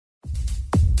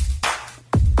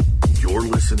You're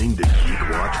listening to Geek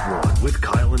Watch 1 with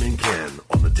Kylan and Ken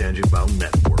on the Tangent Bound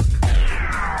Network.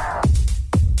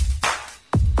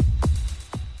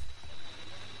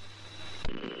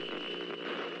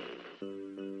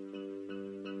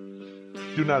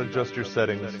 Do not adjust your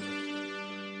settings.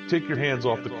 Take your hands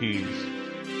off the keys.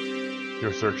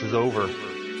 Your search is over.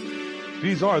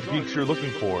 These are the geeks you're looking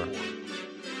for.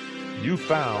 You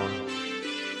found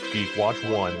Geek Watch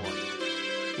 1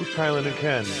 with Kylan and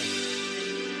Ken.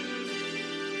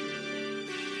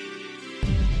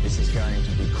 This is going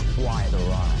to be quite a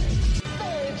ride.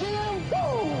 Hey, Jim,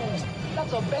 whoa!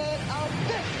 That's a bad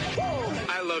outfit. Whoa!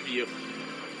 I love you.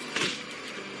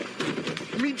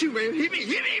 Me too, man. Hit me,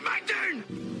 my turn.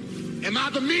 Am I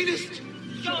the meanest?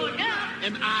 Sure enough.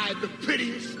 Am I the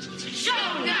prettiest? Sure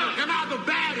enough. Am I the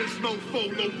baddest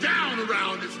mofo low down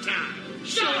around this town?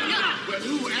 Sure enough. Well,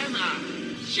 who am I?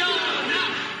 Sure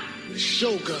enough. The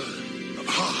Shogun of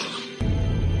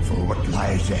Harlem. For what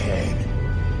lies ahead,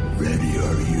 ready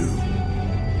are you?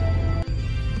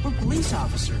 We're police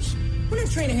officers. We're not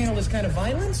trained to handle this kind of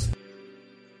violence.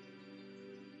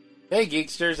 Hey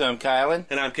Geeksters, I'm Kylan.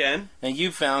 And I'm Ken. And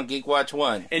you found Geek Watch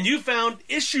 1. And you found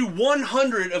issue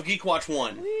 100 of Geek Watch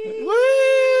 1.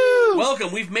 Woo!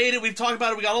 Welcome, we've made it, we've talked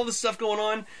about it, we got all this stuff going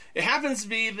on. It happens to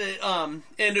be that,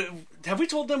 and have we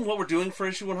told them what we're doing for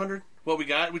issue 100? What we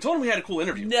got? We told them we had a cool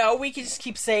interview. No, we can just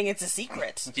keep saying it's a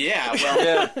secret. Yeah, well...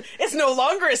 Yeah. It's no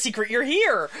longer a secret, you're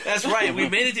here. That's right, we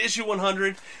made it to issue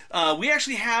 100. We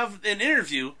actually have an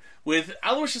interview with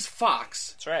Aloysius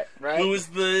Fox. That's right. Who is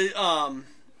the,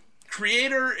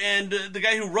 creator and the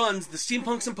guy who runs the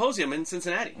Steampunk Symposium in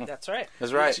Cincinnati. That's right.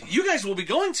 That's right. Which you guys will be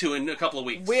going to in a couple of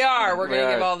weeks. We are. We're going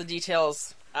to give all the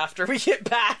details after we get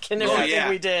back and everything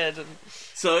we did.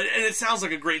 So, and it sounds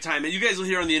like a great time. And you guys will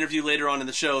hear on the interview later on in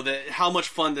the show that how much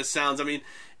fun this sounds. I mean,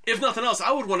 if nothing else,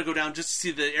 I would want to go down just to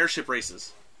see the airship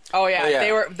races. Oh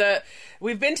yeah.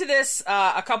 We've been to this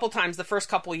a couple times the first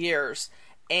couple years,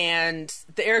 and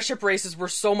the airship races were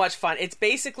so much fun. It's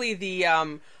basically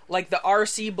the like the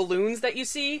RC balloons that you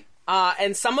see,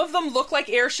 and some of them look like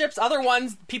airships. Other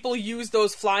ones, people use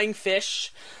those flying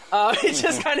fish. It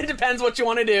just kind of depends what you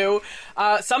want to do.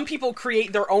 Some people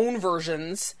create their own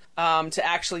versions to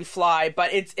actually fly, but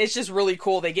it's just really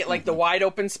cool. They get like the wide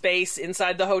open space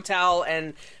inside the hotel,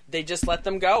 and they just let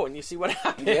them go, and you see what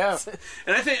happens. Yeah.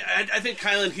 And I think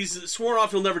Kylan, he's sworn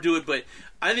off he'll never do it, but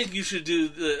I think you should do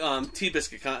the tea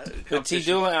biscuit competition. The tea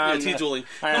dueling? Tea dueling.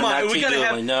 Come on, we gotta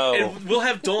have. No. And we'll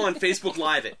have Dawn Facebook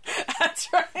Live it. That's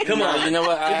right. Come on. You know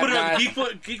what? We'll put it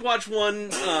on Geek Watch 1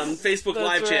 Facebook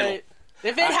Live channel.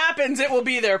 If it happens, it will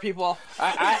be there, people.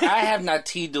 I have not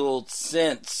tea dueled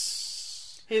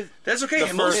since that's okay. The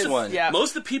first one. Yeah.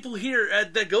 Most of the people here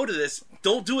that go to this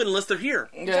don't do it unless they're here.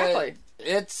 Exactly.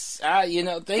 It's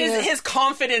his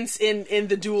confidence in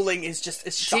the dueling is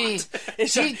just shot.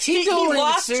 He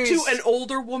lost to an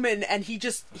older woman and he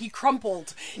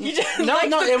crumpled. He just,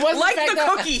 it wasn't like the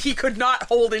cookie he could not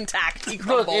hold intact. He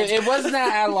crumbled. Look, it wasn't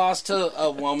that I lost to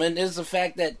a woman. It's the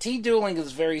fact that tea dueling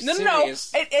is very serious. No.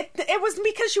 It was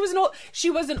because she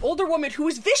was an older woman who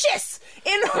was vicious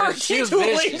in her tea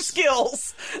dueling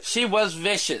skills. She was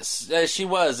vicious. She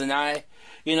was, and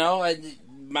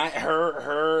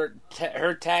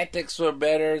her tactics were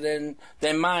better than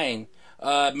mine,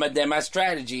 than my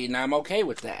strategy, and I'm okay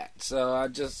with that. So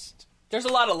there's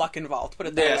a lot of luck involved. Put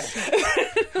it that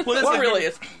way. Well, that's really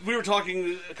is. We were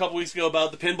talking a couple weeks ago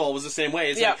about the pinball was the same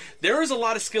way. It's like, there is a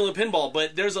lot of skill in pinball,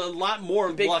 but there's a lot more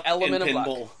luck in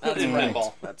pinball.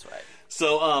 Pinball. That's right.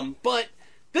 So, but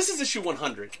this is issue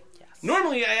 100. Yes.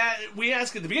 Normally, we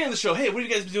ask at the beginning of the show, "Hey, what have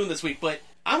you guys been doing this week?" But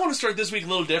I want to start this week a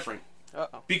little different.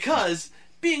 Because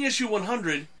being issue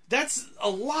 100, that's a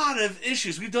lot of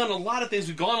issues. We've done a lot of things.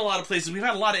 We've gone a lot of places. We've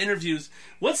had a lot of interviews.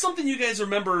 What's something you guys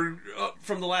remember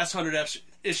from the last 100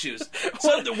 issues?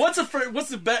 So, what's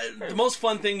the most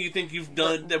fun thing you think you've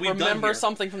done that we've done here? Remember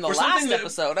something from the last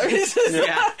episode.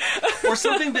 Or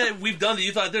something that we've done that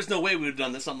you thought there's no way we would have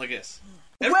done this, something like this.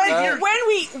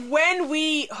 When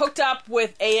we hooked up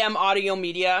with AM Audio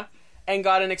Media and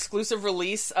got an exclusive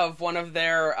release of one of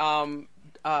their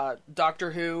Doctor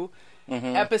Who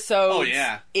episodes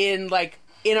in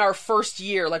our first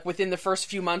year, like within the first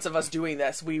few months of us doing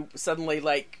this, we suddenly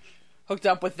hooked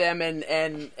up with them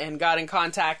and got in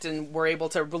contact and were able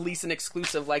to release an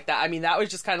exclusive like that. I mean, that was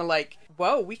just kind of like,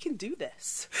 whoa, we can do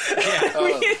this.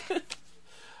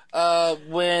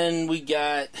 When we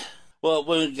got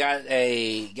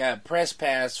a press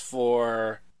pass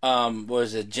for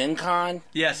was it Gen Con?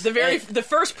 Yes. The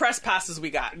first press passes we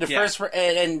got.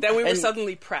 And then we were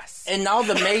suddenly press. And all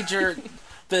the major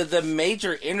the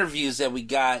major interviews that we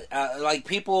got,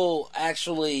 people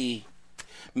actually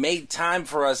made time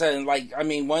for us. And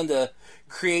one of the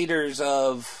creators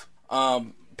of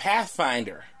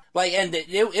Pathfinder, and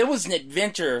it was an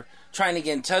adventure trying to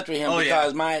get in touch with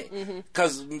him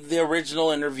because the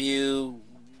original interview,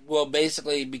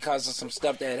 basically because of some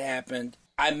stuff that had happened,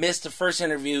 I missed the first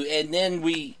interview, and then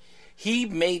he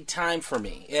made time for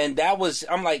me, and that was,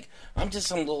 I'm just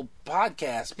some little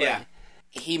podcast, but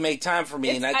he made time for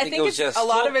me, and I think it was just a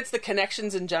lot of it's the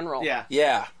connections in general.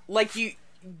 Yeah. Like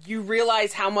you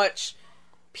realize how much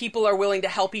people are willing to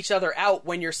help each other out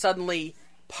when you're suddenly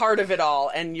part of it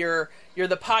all, and you're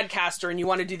the podcaster, and you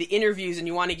want to do the interviews, and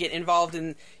you want to get involved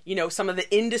in some of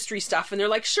the industry stuff, and they're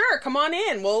like, sure, come on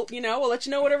in, we'll let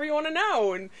you know whatever you want to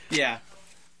know. And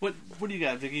what do you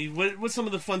got, Vicky? What's some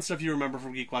of the fun stuff you remember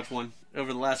from Geek Watch 1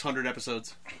 over the last 100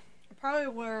 episodes? Probably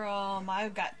where I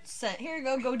got sent, here you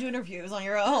go do interviews on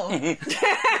your own.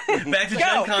 Back to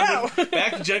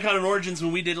Gen Con and Origins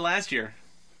when we did it last year.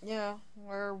 Yeah,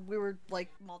 where we were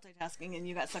multitasking, and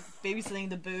you got stuck babysitting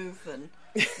the booth, and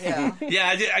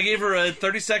I gave her a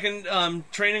 30-second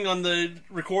training on the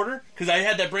recorder because I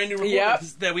had that brand new recorder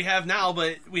that we have now,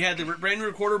 but we had the brand new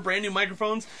recorder, brand new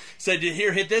microphones. Said,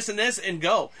 here, hit this and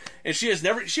go. And she had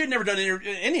never done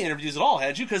any interviews at all,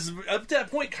 had you? Because up to that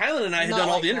point, Kylan and I had done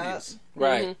all the interviews,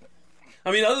 right? Mm-hmm.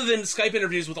 I mean, other than Skype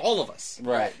interviews with all of us,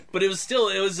 right? But it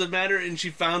was a matter, and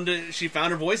she found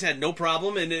her voice, had no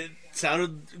problem, and it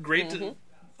sounded great,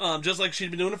 just like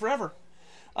she'd been doing it forever.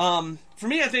 For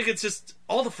me, I think it's just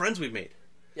all the friends we've made.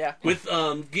 Yeah. With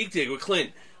Geek Dig, with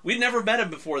Clint. We'd never met him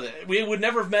before that. We would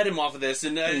never have met him off of this.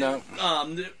 And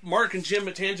Mark and Jim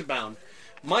at Tangent Bound.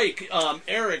 Mike,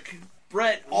 Eric,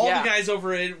 Brett, all the guys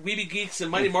over at Weeby Geeks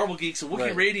and Mighty Marvel Geeks and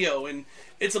Wookiee Radio. And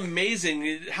it's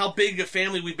amazing how big a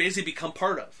family we've basically become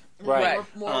part of. Right.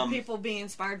 More people being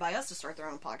inspired by us to start their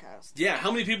own podcast. Yeah, how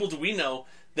many people do we know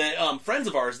that, friends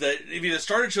of ours, that have either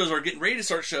started shows or are getting ready to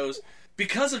start shows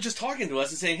because of just talking to us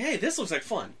and saying, hey, this looks like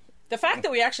fun. The fact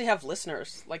that we actually have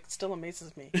listeners, still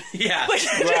amazes me. Yeah.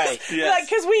 Right. Yes.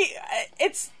 Because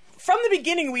it's, from the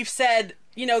beginning we've said,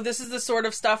 this is the sort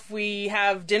of stuff we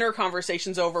have dinner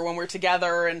conversations over when we're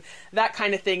together and that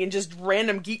kind of thing, and just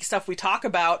random geek stuff we talk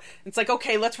about. It's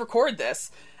okay, let's record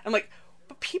this. I'm like,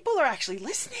 but people are actually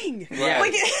listening. Yeah.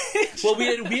 Well,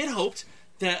 we had hoped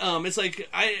that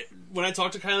when I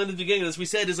talked to Kylan at the beginning of this, we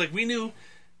said we knew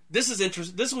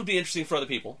this would be interesting for other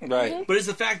people, right? Mm-hmm. But it's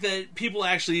the fact that people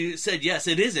actually said yes,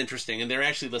 it is interesting, and they're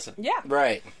actually listening. Yeah,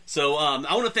 right. So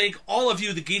I want to thank all of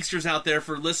you, the geeksters out there,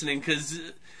 for listening, because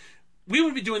we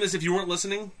would be doing this if you weren't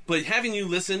listening, but having you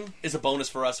listen is a bonus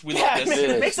for us. We love this.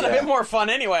 It makes it a bit more fun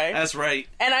anyway. That's right.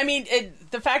 And I mean,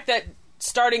 the fact that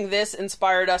starting this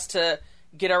inspired us to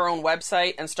get our own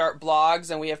website and start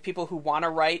blogs, and we have people who want to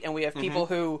write, and we have people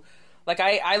who,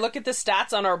 I look at the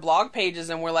stats on our blog pages,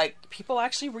 and we're like, people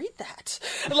actually read that.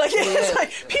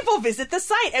 It's people visit the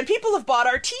site, and people have bought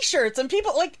our T-shirts, and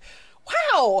people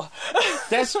wow.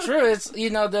 That's true. It's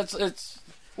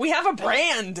we have a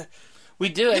brand. We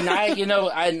do,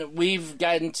 and we've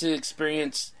gotten to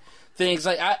experience things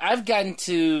I've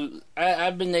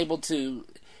been able to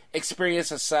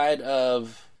experience a side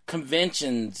of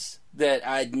conventions that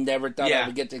I'd never thought I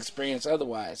would get to experience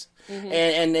otherwise. Mm-hmm.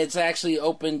 And it's actually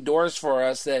opened doors for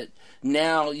us that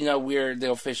now, we're the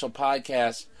official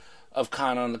podcast of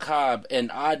Con on the Cob and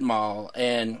Oddmall,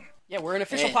 and we're an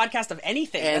official podcast of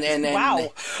anything.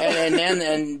 Wow.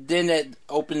 And then it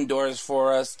opened doors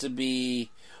for us to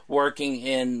be working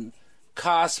in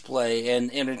cosplay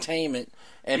and entertainment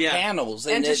and panels.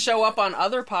 And to show up on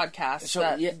other podcasts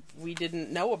that we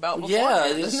didn't know about before. Yeah,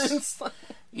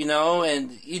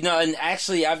 and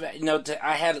actually,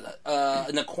 I had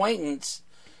an acquaintance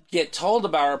get told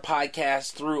about our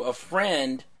podcast through a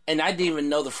friend, and I didn't even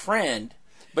know the friend,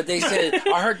 but they said,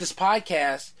 I heard this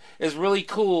podcast is really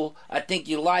cool, I think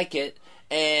you like it,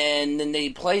 and then they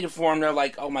played it for them, they're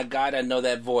like, oh my god, I know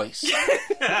that voice.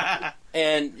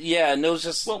 and it was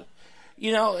just,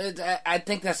 I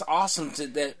think that's awesome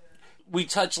that we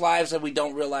touch lives that we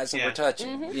don't realize that we're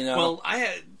touching, Well, I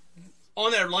had... On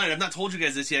that line, I've not told you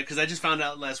guys this yet because I just found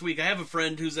out last week. I have a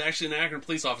friend who's actually an Akron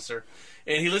police officer,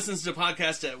 and he listens to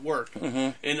podcasts at work. Mm-hmm.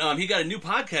 And he got a new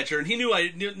podcatcher, and he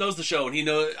knows the show, and he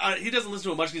doesn't listen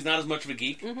to it much because he's not as much of a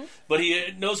geek, but he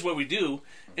knows what we do.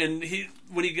 And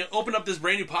when he opened up this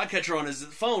brand new podcatcher on his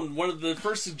phone, one of the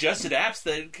first suggested apps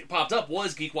that popped up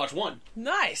was Geek Watch 1.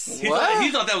 Nice. He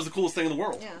thought that was the coolest thing in the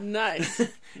world. Yeah. Nice.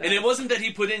 And it wasn't that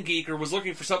he put in geek or was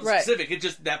looking for something specific. It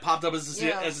just that popped up as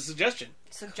a suggestion.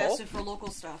 Suggested for local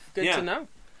stuff. Good to know.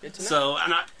 So,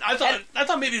 and I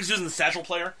thought maybe he was using the Satchel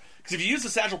Player. Because if you use the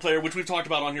Satchel Player, which we've talked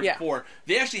about on here before,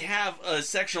 they actually have a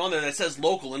section on there that says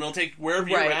local, and it'll take wherever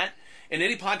you're at, and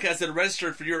any podcasts that are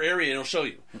registered for your area, it'll show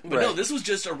you. But no, this was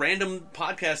just a random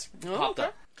podcast popped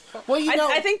up. Well, you know,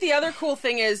 I think the other cool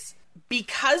thing is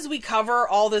because we cover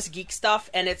all this geek stuff,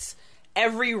 and it's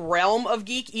every realm of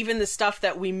geek, even the stuff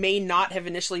that we may not have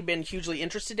initially been hugely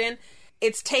interested in.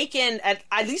 It's taken,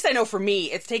 at least I know for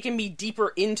me, it's taken me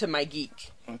deeper into my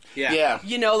geek. Yeah.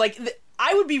 You know, like,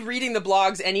 I would be reading the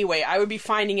blogs anyway. I would be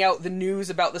finding out the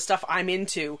news about the stuff I'm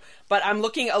into. But I'm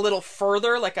looking a little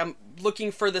further, like I'm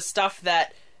looking for the stuff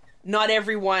that not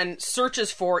everyone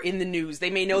searches for in the news. They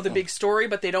may know the big story,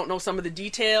 but they don't know some of the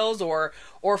details, or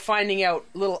finding out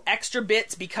little extra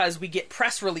bits because we get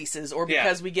press releases, or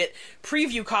because we get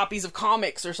preview copies of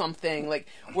comics or something. Like,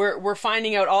 we're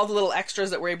finding out all the little extras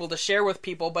that we're able to share with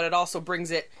people, but it also brings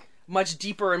it much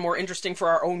deeper and more interesting for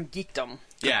our own geekdom.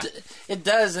 Yeah, it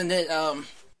does, and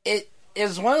it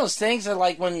is one of those things that,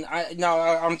 like, when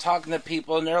I'm talking to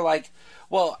people and they're like,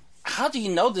 well, how do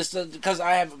you know this? Because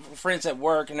I have friends at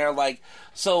work, and they're like,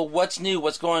 so what's new?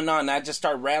 What's going on? And I just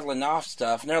start rattling off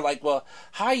stuff. And they're like, well,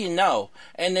 how you know?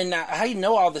 And then how you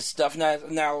know all this stuff?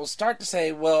 And I'll start to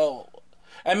say, well,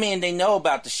 I mean, they know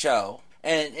about the show.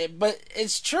 But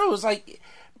it's true. It's like,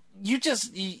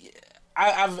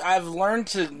 I've learned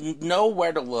to know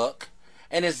where to look.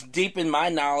 And it's deepened my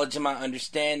knowledge and my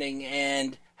understanding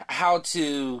and how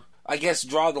to, I guess,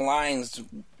 draw the lines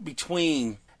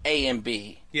between A and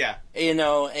B. Yeah. You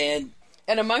know, and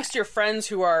amongst your friends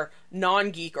who are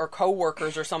non-geek or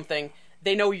co-workers or something,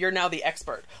 they know you're now the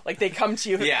expert. Like, they come to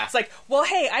you. Yeah. It's like, well,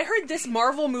 hey, I heard this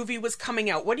Marvel movie was coming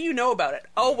out. What do you know about it?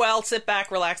 Oh, well, sit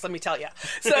back, relax, let me tell you.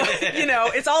 So, you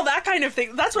know, it's all that kind of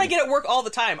thing. That's what I get at work all the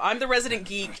time. I'm the resident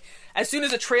geek. As soon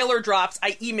as a trailer drops,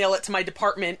 I email it to my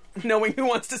department, knowing who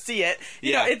wants to see it.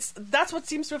 You know, that's what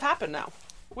seems to have happened now,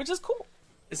 which is cool.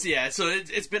 So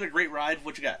it's been a great ride.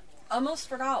 What you got? Almost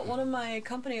forgot, one of my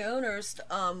company owners,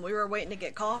 we were waiting to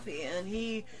get coffee, and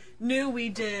he knew we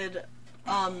did,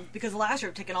 because last year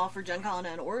I've taken off for Gen Con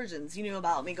and Origins, he knew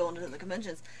about me going to the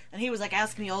conventions, and he was like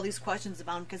asking me all these questions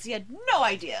about him, because he had no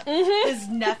idea his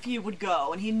nephew would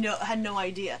go, and he had no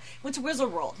idea. Went to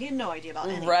Wizard World, he had no idea about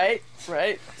anything. Right.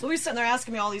 So he's sitting there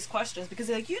asking me all these questions, because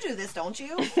he's like, you do this, don't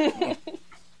you?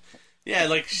 Yeah,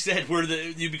 like she said,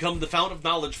 you become the fount of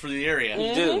knowledge for the area.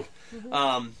 You do.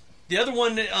 The other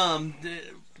one,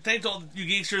 thanks to all you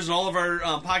geeksters and all of our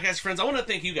podcast friends. I want to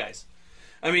thank you guys.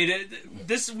 I mean,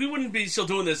 we wouldn't be still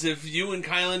doing this if you and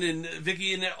Kylan and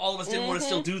Vicky and all of us didn't want to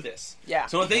still do this. Yeah.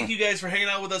 So I thank you guys for hanging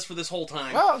out with us for this whole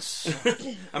time. Well,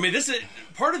 I mean,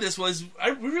 part of this was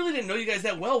we really didn't know you guys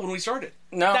that well when we started.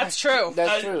 No, that's true.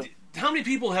 That's true. How many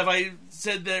people have I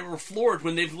said that were floored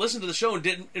when they've listened to the show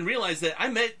and realized that I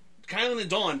met Kylan and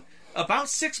Dawn about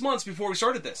 6 months before we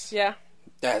started this? Yeah.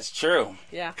 That's true.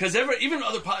 Yeah. Because even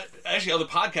other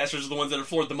podcasters are the ones that are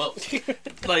floored the most.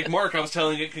 Like Mark, I was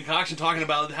telling at Concoction, talking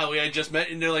about how we had just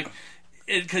met, and they're like,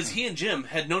 because he and Jim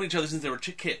had known each other since they were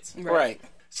kids. Right.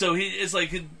 So it's like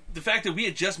the fact that we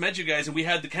had just met you guys and we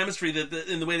had the chemistry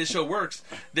in the way the show works,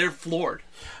 they're floored.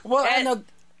 Well, I know.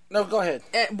 No, go ahead.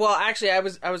 Well, actually, I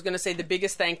was going to say the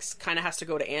biggest thanks kind of has to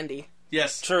go to Andy.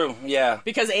 Yes. True, yeah.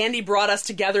 Because Andy brought us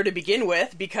together to begin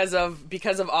with because of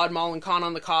Oddmall and Con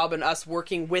on the Cob and us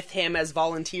working with him as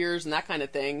volunteers and that kind of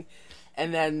thing.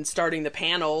 And then starting the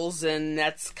panels, and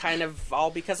that's kind of all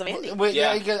because of Andy.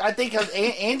 I think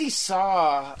Andy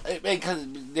saw, because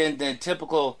in the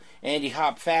typical Andy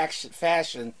Hop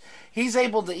fashion, he's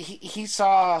able to, he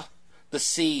saw the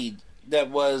seed that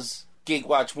was Geek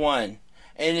Watch 1.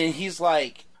 And then he's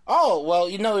like, oh, well,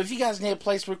 if you guys need a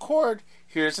place to record,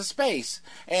 here's a space.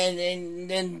 And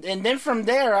then from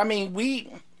there, I mean,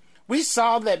 we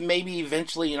saw that maybe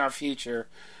eventually in our future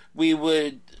we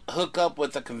would hook up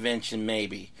with a convention,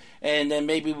 maybe. And then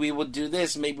maybe we would do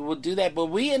this, maybe we'll do that. But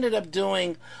we ended up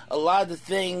doing a lot of the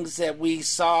things that we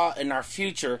saw in our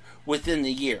future within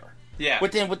the year. Yeah.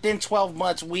 Within 12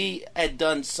 months, we had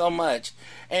done so much.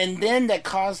 And then that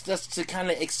caused us to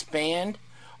kind of expand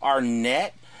our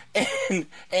net.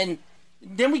 And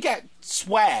then we got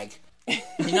swag.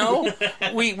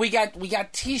 we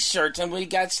got T-shirts and we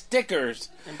got stickers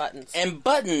and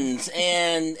buttons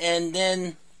and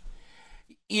then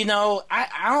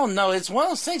I don't know. It's one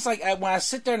of those things like when I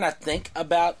sit there and I think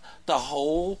about the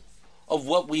whole of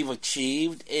what we've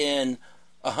achieved in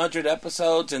 100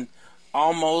 episodes and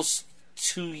almost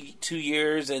 2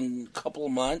 years and a couple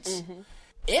of months. Mm-hmm.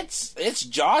 It's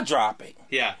jaw dropping.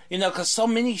 Yeah, because so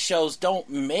many shows don't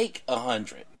make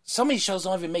 100. So many shows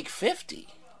don't even make 50.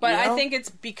 But I think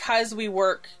it's because we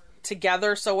work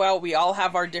together so well. We all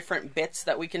have our different bits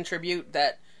that we contribute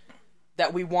that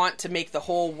we want to make the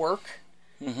whole work,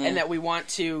 and that we want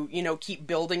to keep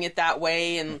building it that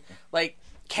way. And like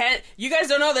Ken, you guys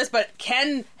don't know this, but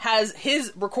Ken has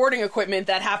his recording equipment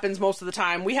that happens most of the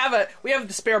time. We have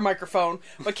the spare microphone,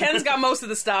 but Ken's got most of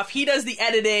the stuff. He does the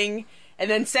editing and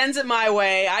then sends it my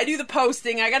way. I do the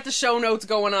posting. I got the show notes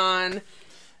going on.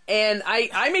 And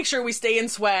I make sure we stay in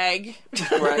swag.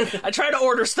 Right. I try to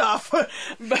order stuff. But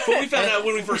we found out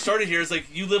when we first started here is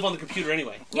like you live on the computer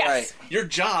anyway. Yes. Right. Your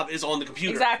job is on the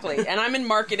computer. Exactly. And I'm in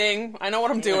marketing. I know what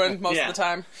I'm doing most of the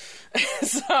time.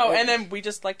 And then we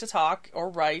just like to talk or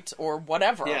write or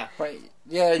whatever. Yeah. Right.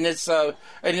 Yeah, and it's and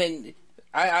then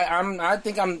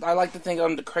I like to think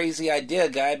I'm the crazy idea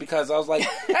guy because I was like,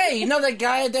 hey, you know that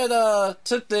guy that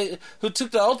took the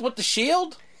oath with the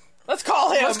shield? Let's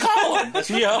call him.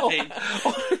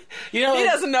 You know, he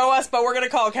doesn't know us, but we're going to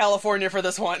call California for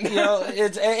this one. You know,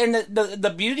 it's and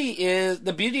the beauty is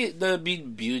the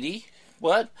beauty.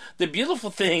 What the beautiful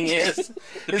thing is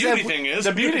the beauty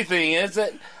thing is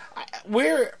that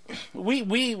we're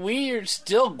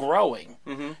still growing.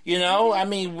 Mm-hmm. You know, I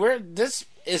mean, we're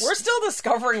still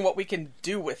discovering what we can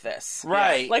do with this.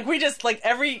 Right. Like we just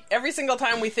every single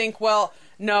time we think, well,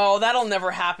 no, that'll never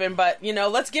happen, but you know,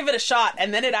 let's give it a shot,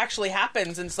 and then it actually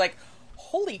happens, and it's like,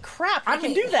 holy crap, I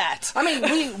can do that. I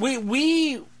mean,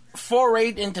 we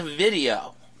forayed into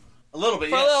video a little bit.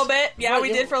 For a little bit, yeah,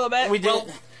 we did for a little bit. We did. Well,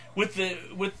 with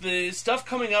the stuff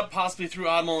coming up, possibly through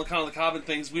Oddmall and Con of the Cobb and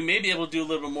things, we may be able to do a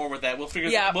little bit more with that. We'll figure.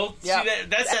 Yeah, we'll see that.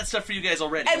 That's that stuff for you guys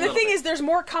already. And the thing is, there's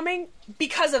more coming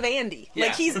because of Andy.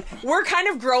 Yeah. Like we're kind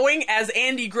of growing as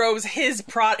Andy grows his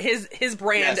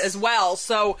brand as well.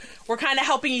 So we're kind of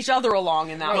helping each other along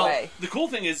in that way. The cool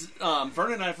thing is,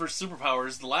 Vernon and I for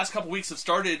Superpowers, the last couple weeks have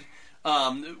started.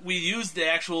 We used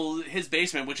his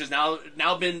basement, which has now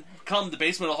become the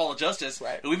basement of Hall of Justice,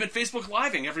 and we've been Facebook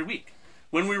Living every week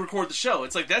when we record the show.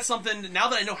 It's like that's something. Now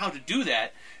that I know how to do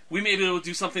that, we may be able to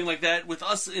do something like that with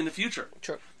us in the future.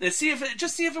 True. And see if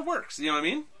it works. You know what I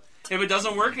mean? If it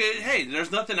doesn't work, hey,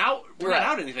 there's nothing out. We're not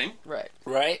out anything.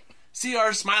 Right. See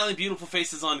our smiling, beautiful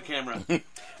faces on camera. Now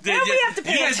we have to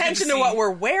pay attention to what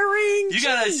we're wearing. You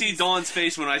gotta see Dawn's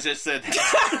face when I just said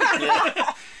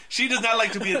that. She does not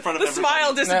like to be in front of everybody. The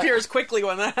smile disappears quickly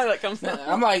when that comes out.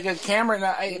 I'm like a camera.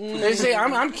 They say I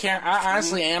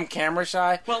honestly am camera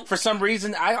shy. Well, for some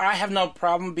reason, I have no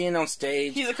problem being on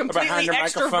stage. He's a completely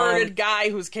extroverted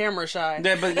guy who's camera shy.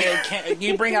 Yeah, but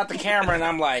you bring out the camera, and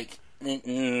I'm like,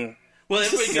 mm-mm. Well,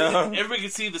 everybody can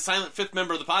see the silent fifth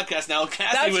member of the podcast now.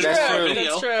 Cassie That's was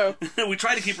video. That's true. We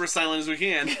try to keep her as silent as we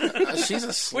can. She's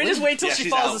asleep. We just wait till she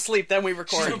falls asleep, then we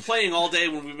record. She's been playing all day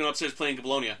when we've been upstairs playing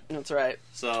Gablonia. That's right.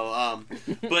 So,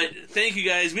 but thank you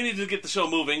guys. We need to get the show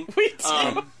moving. We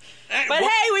do. But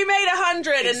hey, we made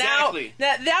 100, exactly.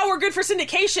 And now we're good for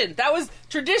syndication. That was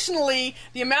traditionally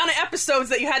the amount of episodes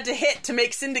that you had to hit to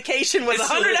make syndication was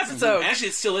 100 episodes. Actually,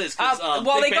 it still is.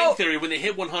 Big Bang Theory, when they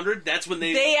hit 100, that's when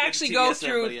they actually go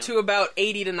through to about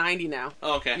 80 to 90 now.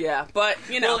 Oh, okay. Yeah, but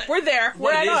we're there.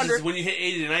 We're at 100. Is when you hit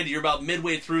 80 to 90, you're about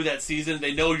midway through that season.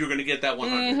 They know you're going to get that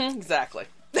 100. Mm-hmm, exactly.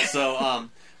 So,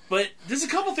 but there's a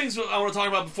couple things I want to talk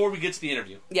about before we get to the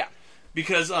interview. Yeah.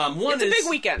 Because it's a big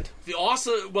weekend.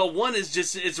 One is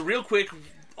just it's a real quick,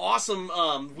 awesome.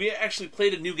 We actually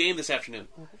played a new game this afternoon.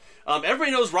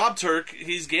 Everybody knows Rob Turk.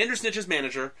 He's Gandersnitch's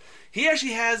manager. He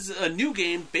actually has a new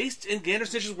game based in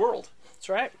Gandersnitch's world. That's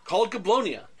right. Called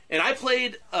Gablonia. And I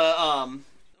played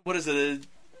what is it?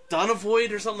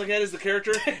 Donavoid or something like that is the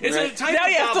character. It's a type now of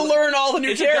you have goblin. to learn all the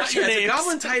new character names. It's a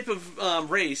goblin type of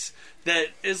race that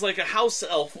is like a house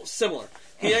elf, similar.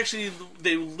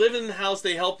 They live in the house.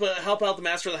 They help out the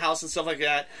master of the house and stuff like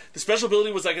that. The special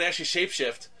ability was I could actually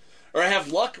shapeshift, or I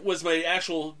have luck was my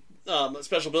actual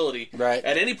special ability. Right.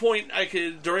 At any point, I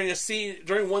could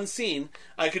during one scene,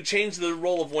 I could change the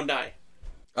roll of one die.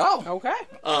 Oh, okay.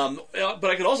 But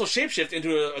I could also shapeshift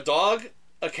into a dog,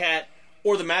 a cat,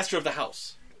 or the master of the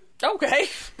house. Okay.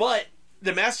 But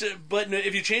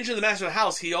if you change to the master of the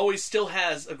house, he always still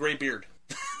has a gray beard.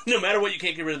 No matter what, you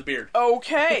can't get rid of the beard.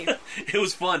 Okay. It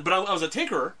was fun, but I was a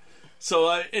tinkerer,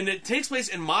 so and it takes place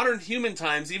in modern human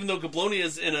times, even though Gablonia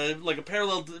is in a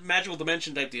parallel magical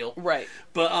dimension type deal. Right.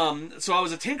 But so I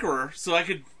was a tinkerer, so I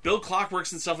could build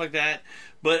clockworks and stuff like that.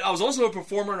 But I was also a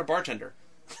performer and a bartender.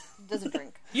 Doesn't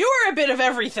drink. You were a bit of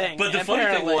everything. But the funny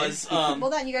thing was, well,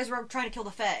 then you guys were trying to kill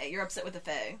the Fae. You're upset with the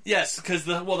Fae. Yes, because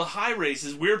the high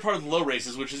races, we're part of the low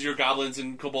races, which is your goblins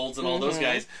and kobolds and all those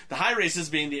guys. The high races,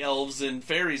 being the elves and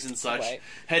fairies and such,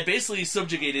 had basically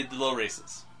subjugated the low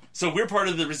races. So we're part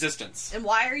of the resistance. And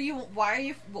why are you?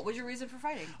 What was your reason for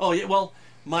fighting? Oh yeah, well,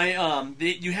 my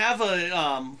you have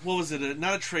a what was it?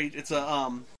 Not a trait. It's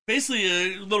a basically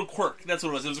a little quirk. That's what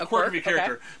it was. It was a quirk of your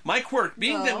character. Okay. My quirk,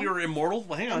 being that we were immortal.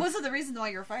 Well, hang on. Was it the reason why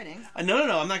you were fighting?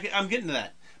 No. I'm not. I'm getting to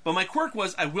that. But my quirk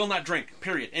was I will not drink,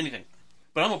 period, anything.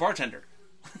 But I'm a bartender.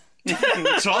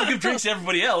 So I'll give drinks to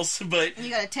everybody else, but you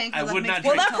got a tank. I would not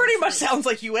drink. Well, that pretty much sounds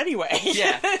like you anyway.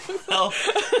 Yeah. Well,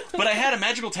 but I had a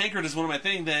magical tankard as one of my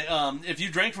things that if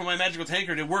you drank from my magical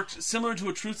tankard, it worked similar to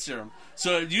a truth serum.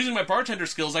 So using my bartender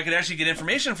skills, I could actually get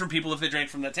information from people if they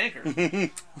drank from that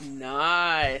tankard.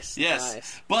 Nice. Yes.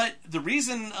 Nice. But the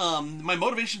reason, my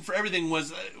motivation for everything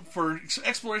was for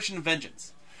exploration and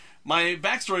vengeance. My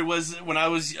backstory was when I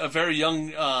was a very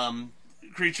young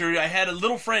creature, I had a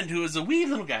little friend who was a wee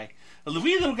little guy, a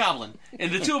wee little goblin,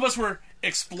 and the two of us were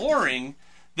exploring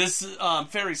this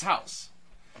fairy's house,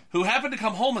 who happened to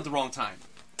come home at the wrong time.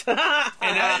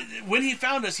 And when he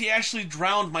found us, he actually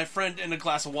drowned my friend in a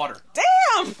glass of water.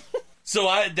 Damn! So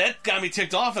that got me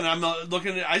ticked off, and I'm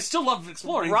looking at... I still love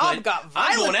exploring. Rob got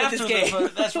violent with this game.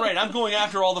 That's right. I'm going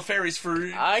after all the fairies for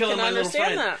killing my little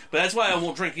friend. That. But that's why I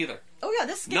won't drink either. Oh yeah,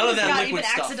 this game None of has that got liquid even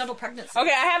stuff. accidental pregnancy.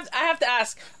 Okay, I have to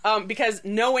ask because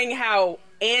knowing how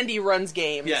Andy runs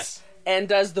games, yes, and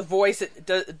does the voice.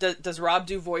 Does Rob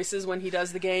do voices when he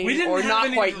does the game, we didn't or have not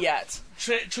any quite yet?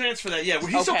 Transfer that, yeah.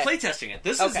 He's still playtesting it.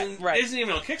 This isn't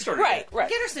even on Kickstarter yet.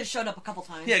 Right. Ganderson showed up a couple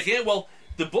times. Yeah, well,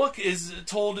 the book is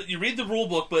told, you read the rule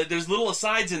book, but there's little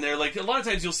asides in there. Like, a lot of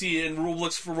times you'll see in rule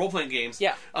books for role-playing games,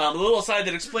 a little aside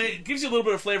that gives you a little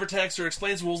bit of flavor text or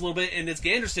explains the rules a little bit, and it's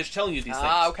Ganderstich telling you these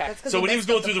things. Okay. So when he was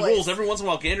going through the rules, every once in a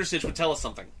while, Ganderstich would tell us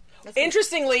something.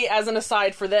 Interestingly, as an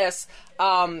aside for this,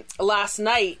 last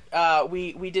night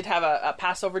we did have a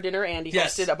Passover dinner. Andy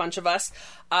hosted a bunch of us.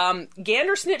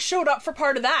 Gandersnitch showed up for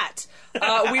part of that.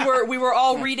 We were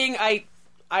all reading.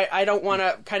 I don't want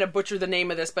to kind of butcher the name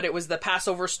of this, but it was the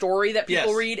Passover story that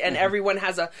people read, and everyone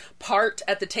has a part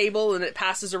at the table, and it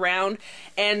passes around.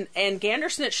 And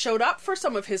Gandersnitch showed up for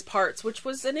some of his parts, which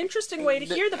was an interesting way to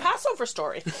hear the Passover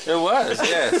story. It was,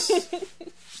 yes.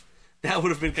 That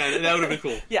would have been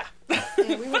cool. Yeah. But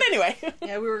anyway.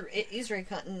 Yeah, we were Easter egg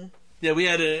hunting. Yeah, we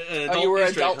had an adult you were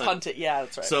Easter egg adult hunt. hunted. Yeah,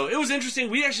 that's right. So it was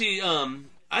interesting. We actually,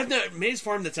 Maze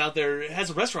Farm that's out there has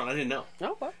a restaurant. I didn't know.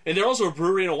 Oh, what? And they're also a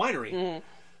brewery and a winery. Mm-hmm.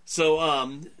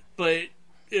 So, but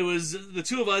it was the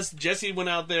two of us. Jesse went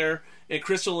out there, and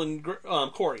Crystal and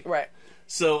Corey. Right.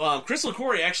 So Crystal and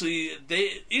Corey actually,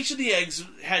 each of the eggs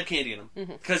had candy in them,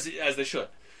 because as they should.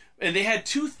 And they had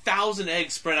 2,000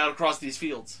 eggs spread out across these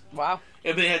fields. Wow.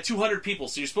 And they had 200 people,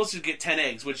 so you're supposed to get 10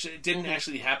 eggs, which didn't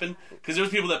actually happen, because there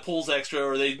was people that pulls extra,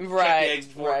 or they check the eggs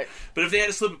before. Right. But if they had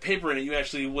a slip of paper in it, you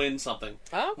actually win something.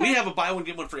 Oh, okay. We have a buy one,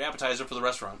 get one free appetizer for the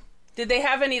restaurant. Did they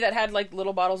have any that had, like,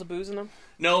 little bottles of booze in them?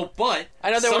 No, but I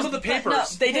know there some was, of the papers no,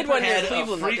 they did one had in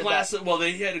Cleveland. a free glass. Well,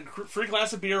 they had a free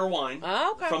glass of beer or wine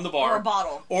from the bar, or a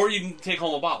bottle, or you can take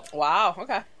home a bottle. Wow.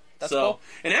 Okay. That's cool.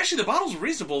 And actually, the bottles were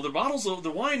reasonable. The bottles of the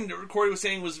wine, Corey was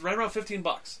saying, was right around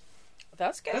 $15.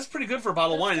 That's good. That's pretty good for a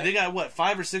bottle of wine. And they got what,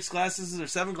 5 or 6 glasses or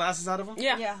 7 glasses out of them?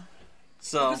 Yeah.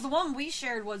 So because the one we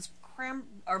shared was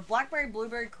blackberry,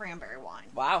 blueberry, cranberry wine.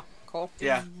 Wow. Cool.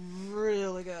 Yeah.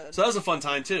 Really good. So that was a fun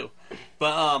time too.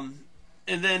 But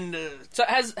and then so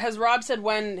has Rob said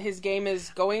when his game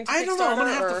is going to Kickstarter? I don't know. I'm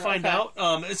gonna have to find out.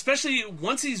 Especially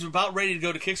once he's about ready to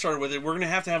go to Kickstarter with it, we're gonna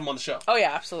have him on the show. Oh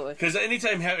yeah, absolutely. Because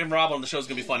anytime having Rob on the show is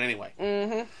gonna be fun anyway.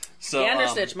 Mm-hmm. So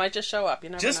Ganderstitch might just show up. You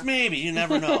never know. Maybe. You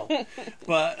never know.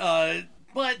 But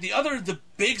the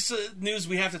big news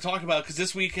we have to talk about, because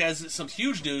this week has some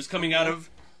huge news coming out of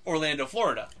Orlando,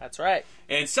 Florida. That's right.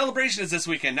 And Celebration is this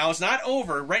weekend. Now, it's not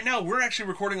over. Right now, we're actually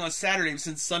recording on Saturday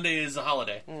since Sunday is a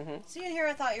holiday. Mm-hmm. See, in here,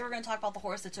 I thought you were going to talk about the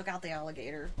horse that took out the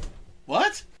alligator.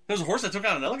 What? There's a horse that took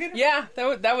out an alligator? Yeah,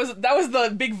 that was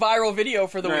the big viral video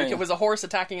for the week. It was a horse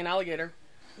attacking an alligator.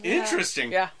 Yeah.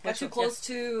 Interesting. Yeah. Got too close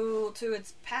to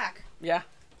its pack. Yeah.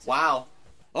 Wow.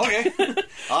 Okay.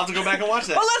 I'll have to go back and watch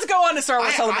that. Well, let's go on to Star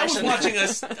Wars Celebration. I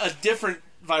was watching a different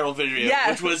viral video,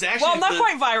 which was actually... Well, not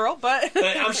quite viral, but...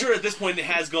 I'm sure at this point it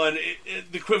has gone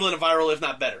the equivalent of viral, if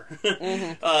not better.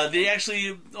 Mm-hmm. They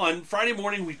actually, on Friday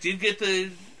morning, we did get the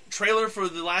trailer for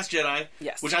The Last Jedi,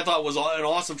 which I thought was an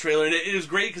awesome trailer, and it was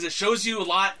great because it shows you a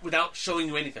lot without showing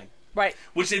you anything. Right.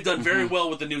 Which they've done very well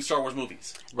with the new Star Wars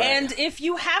movies. Right. And if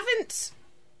you haven't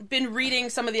been reading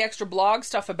some of the extra blog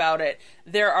stuff about it,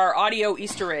 there are audio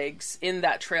Easter eggs in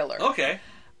that trailer. Okay.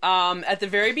 At the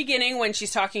very beginning, when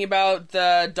she's talking about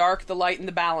the dark, the light, and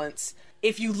the balance,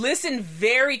 if you listen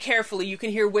very carefully, you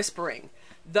can hear whispering.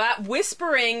 That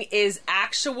whispering is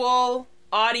actual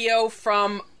audio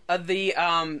from the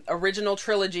original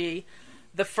trilogy.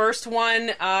 The first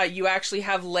one, you actually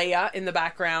have Leia in the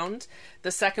background.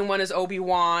 The second one is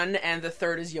Obi-Wan, and the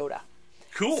third is Yoda.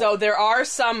 Cool. So there are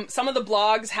some of the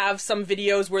blogs have some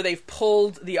videos where they've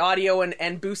pulled the audio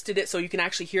and boosted it so you can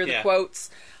actually hear the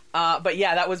quotes. But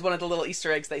yeah, that was one of the little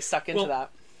Easter eggs they stuck into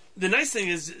that. the nice thing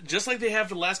is, just like they have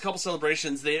for the last couple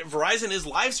celebrations, Verizon is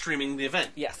live streaming the event.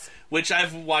 Yes. Which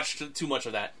I've watched too much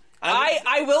of that.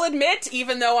 I will admit,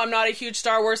 even though I'm not a huge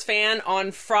Star Wars fan,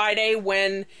 on Friday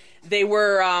when they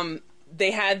were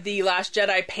they had the Last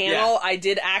Jedi panel, I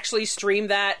did actually stream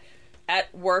that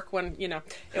at work when, it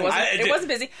wasn't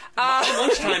busy. Our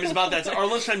lunchtime is about that. Our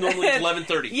lunchtime normally is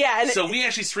 11:30. Yeah, and so we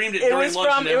actually streamed it during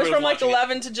lunch. It was from like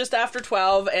 11 to just after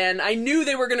 12, and I knew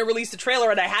they were going to release the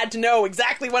trailer, and I had to know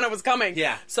exactly when it was coming.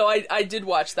 Yeah. So I did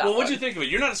watch that. Well, what'd you think of it?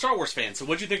 You're not a Star Wars fan, so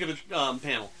what'd you think of the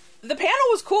panel? The panel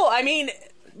was cool. I mean,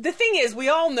 the thing is, we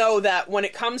all know that when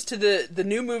it comes to the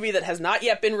new movie that has not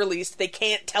yet been released, they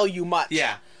can't tell you much.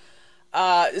 Yeah.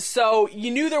 So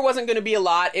you knew there wasn't going to be a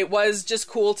lot. It was just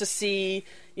cool to see,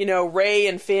 Rey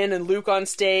and Finn and Luke on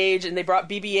stage, and they brought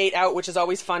BB-8 out, which is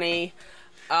always funny.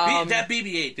 That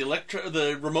BB-8,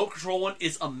 the remote control one,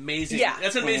 is amazing. Yeah.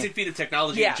 That's an amazing feat of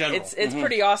technology in general. It's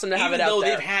pretty awesome to have it out there. Even though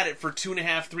they've had it for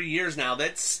 2.5, 3 years now,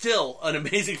 that's still an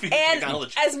amazing feat of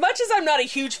technology. As much as I'm not a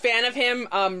huge fan of him,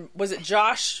 was it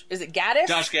Josh? Is it Gaddis?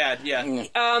 Josh Gad, yeah.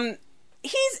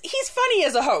 He's funny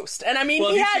as a host, and I mean,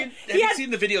 well, have you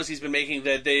seen the videos he's been making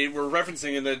that they were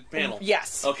referencing in the panel?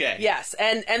 Yes. Okay. Yes,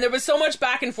 and there was so much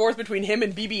back and forth between him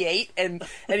and BB-8, and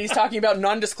he's talking about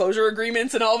non-disclosure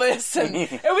agreements and all this, and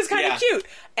it was kind of cute.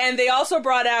 And they also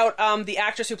brought out the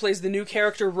actress who plays the new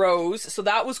character Rose, so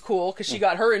that was cool because she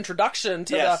got her introduction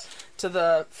to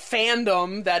the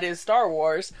fandom that is Star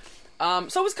Wars. So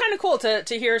it was kind of cool to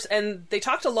hear, and they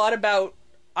talked a lot about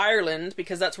Ireland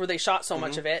because that's where they shot so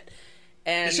much of it.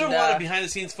 And they showed a lot of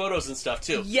behind-the-scenes photos and stuff,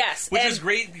 too. Yes. Which is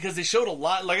great, because they showed a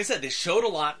lot. Like I said, they showed a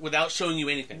lot without showing you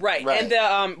anything. Right.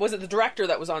 And was it the director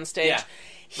that was on stage?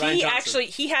 Yeah.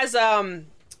 He has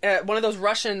one of those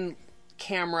Russian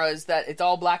cameras that it's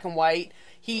all black and white.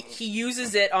 He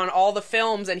uses it on all the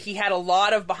films, and he had a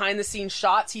lot of behind-the-scenes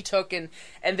shots he took, and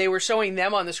they were showing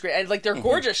them on the screen. And, they're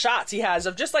gorgeous shots he has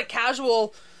of just,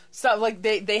 casual stuff.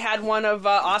 They had one of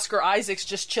Oscar Isaacs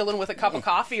just chilling with a cup of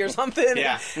coffee or something.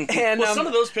 Yeah. And some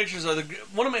of those pictures are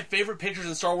one of my favorite pictures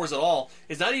in Star Wars at all.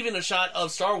 It's not even a shot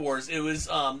of Star Wars. It was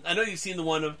I know you've seen the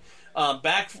one of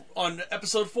back on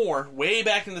Episode 4, way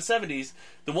back in the 70s,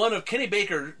 the one of Kenny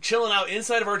Baker chilling out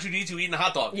inside of R2-D2 eating a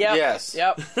hot dog. Yep. Yes.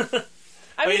 Yep.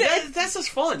 I mean, that's just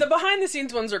fun. The behind the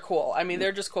scenes ones are cool. I mean,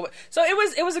 they're just cool. So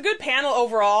it was a good panel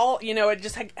overall. It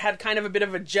just had kind of a bit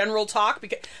of a general talk,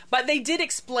 but they did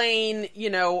explain,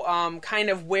 kind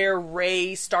of where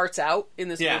Rey starts out in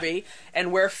this movie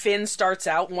and where Finn starts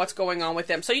out and what's going on with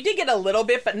them. So you did get a little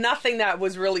bit, but nothing that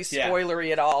was really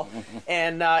spoilery at all.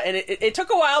 And it took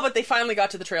a while, but they finally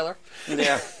got to the trailer.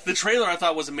 Yeah, the trailer I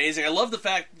thought was amazing. I love the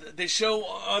fact that they show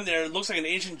on there. It looks like an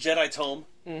ancient Jedi tome,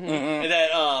 and that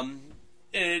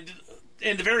And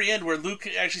in the very end, where Luke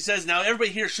actually says, now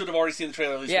everybody here should have already seen the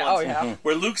trailer at least once. Oh, yeah.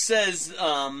 Where Luke says,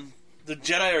 the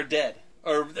Jedi are dead.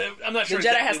 Or, I'm not sure the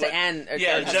Jedi exactly has to end.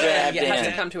 Yeah, the Jedi has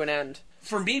to come to an end.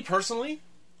 For me, personally,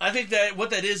 I think that what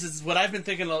that is what I've been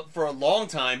thinking for a long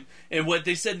time, and what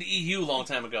they said in the EU a long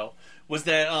time ago, was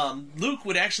that Luke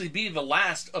would actually be the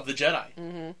last of the Jedi.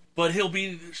 Mm-hmm. But he'll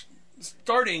be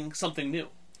starting something new.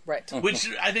 Right. Which,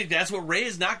 I think that's what Rey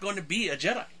is not going to be, a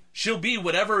Jedi. She'll be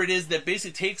whatever it is that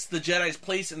basically takes the Jedi's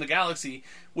place in the galaxy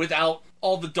without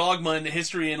all the dogma and the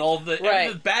history and all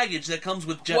the baggage that comes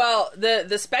with Jedi. Well,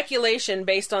 the speculation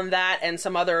based on that and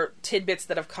some other tidbits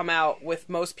that have come out with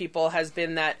most people has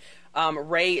been that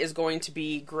Rey is going to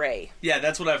be gray. Yeah,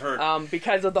 that's what I've heard.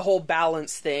 Because of the whole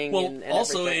balance thing. Well, and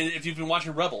also, everything. if you've been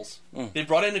watching Rebels, they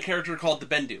brought in a character called the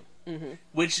Bendu,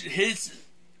 which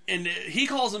and he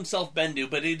calls himself Bendu,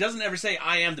 but he doesn't ever say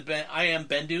I am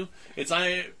Bendu. It's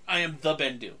I am the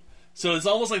Bendu. So it's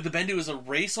almost like the Bendu is a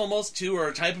race almost too, or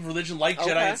a type of religion like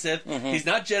Jedi and Sith. Mm-hmm. He's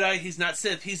not Jedi, he's not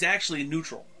Sith, he's actually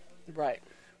neutral. Right.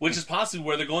 Which is possibly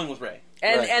where they're going with Rey.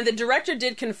 And the director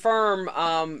did confirm,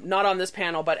 not on this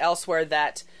panel but elsewhere,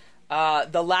 that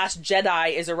The Last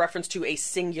Jedi is a reference to a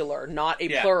singular, not a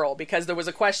plural, because there was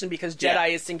a question because Jedi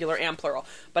is singular and plural,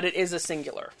 but it is a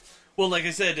singular. Well, like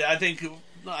I said, I think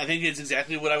it's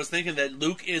exactly what I was thinking, that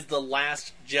Luke is the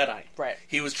last Jedi. Right.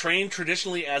 He was trained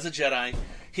traditionally as a Jedi.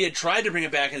 He had tried to bring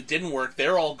it back and it didn't work.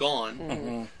 They're all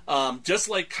gone. Mm-hmm. Just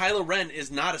like Kylo Ren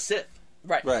is not a Sith.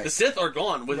 Right. The Sith are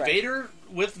gone. With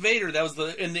Vader, that was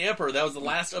and the Emperor, that was the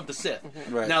last of the Sith.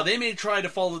 Mm-hmm. Right. Now, they may try to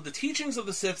follow the teachings of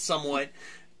the Sith somewhat,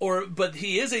 but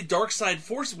he is a dark side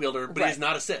force wielder, but he's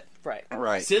not a Sith. Right.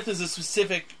 Sith is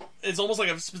it's almost like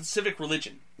a specific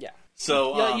religion. Yeah.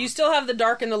 So you still have the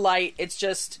dark and the light. It's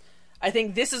just, I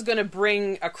think this is going to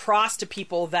bring across to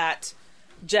people that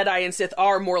Jedi and Sith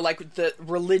are more like the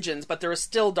religions, but there is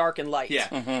still dark and light. Yeah.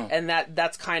 And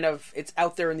that's kind of, it's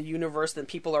out there in the universe, and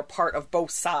people are part of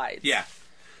both sides. Yeah.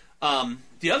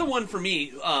 The other one for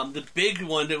me, the big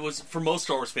one that was for most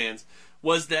Star Wars fans,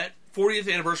 was that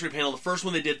 40th anniversary panel, the first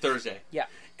one they did Thursday. Yeah.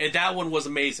 And that one was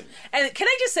amazing. And can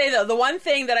I just say, though, the one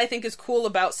thing that I think is cool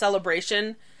about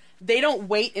Celebration, they don't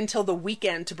wait until the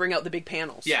weekend to bring out the big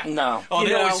panels. Yeah. No. Oh,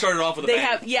 they always started off with a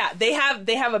bang. They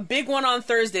have a big one on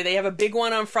Thursday. They have a big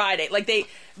one on Friday. Like,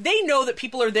 they know that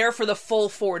people are there for the full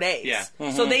 4 days.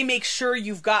 Yeah. So they make sure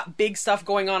you've got big stuff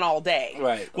going on all day.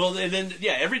 Right. Well, and then,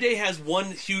 every day has one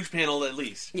huge panel at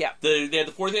least. Yeah. They had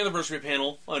the 4th anniversary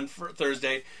panel on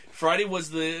Thursday. Friday was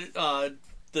the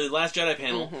Last Jedi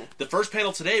panel. The first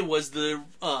panel today was the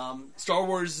Star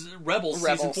Wars Rebels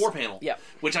Season 4 panel. Yep.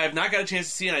 Which I have not got a chance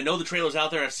to see, and I know the trailer's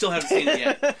out there. I still haven't seen it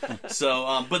yet.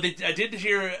 So, but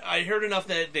I heard enough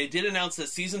that they did announce that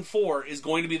Season 4 is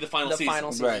going to be the final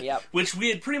season. Right. Yep. Which we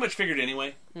had pretty much figured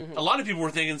anyway. A lot of people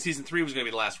were thinking Season 3 was going to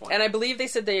be the last one. And I believe they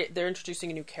said they're introducing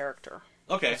a new character.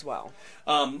 Okay. As well.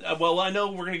 Well, I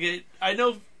know we're going to get... I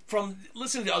know from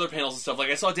listening to other panels and stuff, like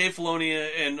I saw Dave Filoni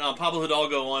and Pablo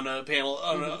Hidalgo on a panel,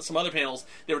 on some other panels,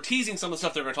 they were teasing some of the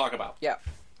stuff they're going to talk about. Yeah.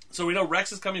 So we know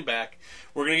Rex is coming back.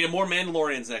 We're going to get more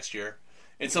Mandalorians next year,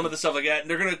 and some of the stuff like that. And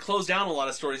they're going to close down a lot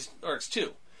of stories arcs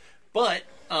too. But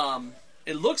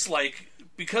it looks like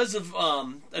because of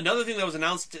another thing that was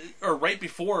announced or right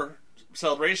before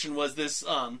Celebration was this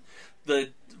the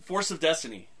Force of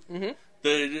Destiny,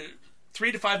 the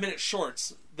 3 to 5 minute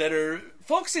shorts that are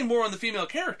focusing more on the female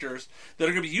characters that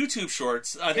are going to be YouTube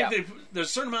shorts. I think there's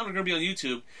a certain amount that are going to be on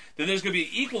YouTube. Then there's going to be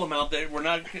an equal amount that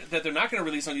they're not going to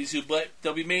release on YouTube, but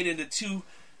they'll be made into 2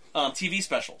 TV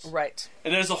specials. Right.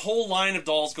 And there's a whole line of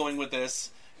dolls going with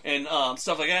this and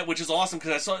stuff like that, which is awesome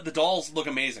because I saw the dolls look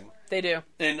amazing. They do.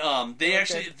 And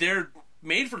they're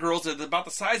made for girls that are about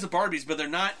the size of Barbies, but they're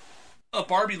not a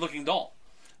Barbie-looking doll.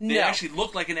 They actually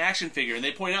look like an action figure, and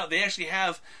they point out they actually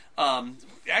have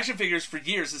action figures for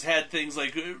years has had things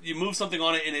like you move something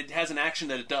on it and it has an action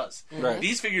that it does. Right.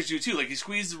 These figures do too. Like you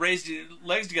squeeze Rey's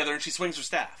legs together and she swings her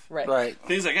staff. Right. Right.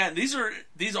 Things like that. These are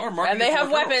marketed And they have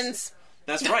for girls. weapons.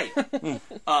 That's right.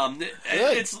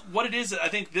 It's what it is. I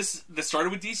think this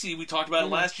started with DC. We talked about it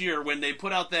last year when they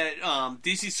put out that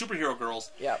DC Superhero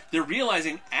Girls. Yep. They're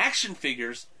realizing action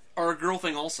figures are a girl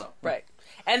thing also. Right.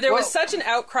 And there was such an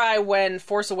outcry when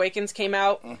Force Awakens came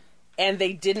out, and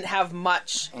they didn't have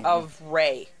much of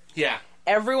Rey. Yeah.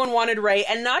 Everyone wanted Rey,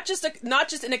 and not just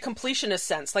in a completionist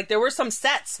sense. Like there were some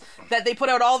sets that they put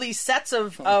out all these sets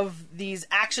of these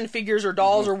action figures or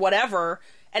dolls or whatever,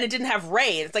 and it didn't have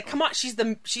Rey. It's like, come on, she's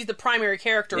the primary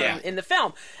character in the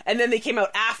film. And then they came out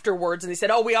afterwards and they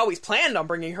said, oh, we always planned on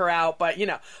bringing her out, but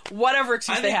whatever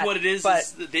excuse they had. I think what it is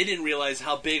that they didn't realize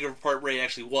how big of a part Rey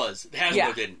actually was.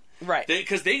 Hasbro didn't. Right.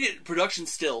 Because they get production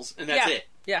stills, and that's it.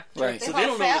 Yeah. Right. So they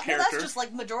don't know the character. Well, that's just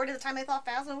like majority of the time they thought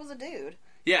Phasma was a dude.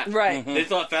 Yeah. Right. They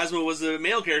thought Phasma was a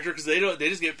male character because they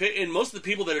just get picked. And most of the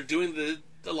people that are doing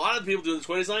a lot of the people doing the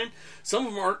toy design, some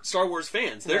of them aren't Star Wars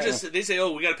fans. They're they say,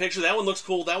 oh, we got a picture. That one looks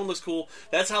cool. That one looks cool.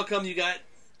 That's how come you got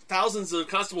thousands of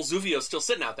Constable Zuvio still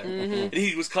sitting out there. And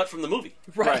he was cut from the movie.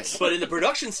 Right. But in the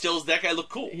production stills, that guy looked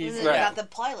cool. And then you got the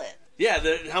pilot. Yeah.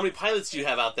 How many pilots do you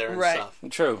have out there and stuff?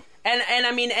 True. And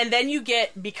I mean, and then you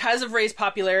get, because of Rey's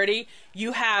popularity,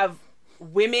 you have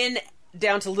women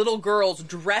down to little girls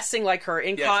dressing like her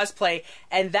in cosplay,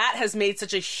 and that has made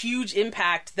such a huge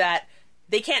impact that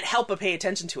they can't help but pay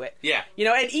attention to it. Yeah.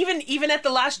 And even at the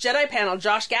Last Jedi panel,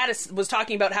 Josh Gaddis was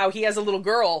talking about how he has a little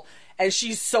girl, and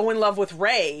she's so in love with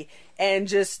Rey, and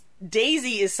just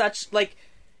Daisy is such, like,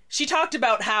 she talked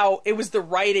about how it was the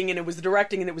writing, and it was the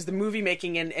directing, and it was the movie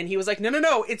making, and he was like,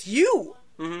 no, it's you.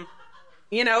 Mm-hmm.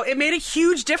 It made a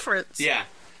huge difference. Yeah.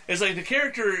 It's like the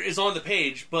character is on the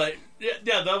page, but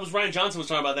that was Rian Johnson was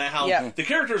talking about that, how the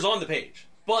character is on the page,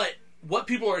 but what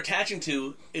people are attaching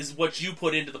to is what you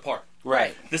put into the part.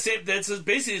 Right. The same. That's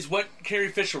basically is what Carrie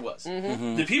Fisher was.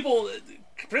 Mm-hmm. The people,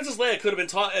 Princess Leia could have been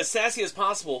taught as sassy as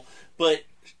possible, but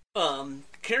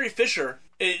Carrie Fisher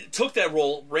took that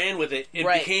role, ran with it, and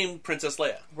became Princess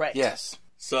Leia. Right. Yes.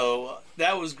 So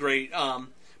that was great.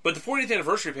 But the 40th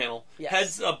anniversary panel had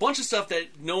a bunch of stuff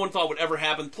that no one thought would ever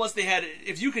happen. Plus, they had,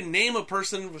 if you can name a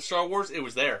person with Star Wars, it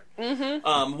was there.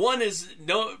 Mm-hmm. One is,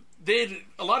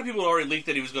 a lot of people had already leaked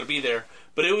that he was going to be there,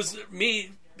 but it was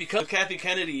me, because of Kathy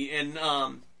Kennedy, and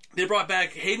they brought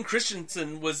back Hayden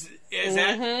Christensen was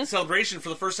at Celebration for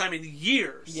the first time in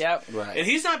years. Yep. Right. And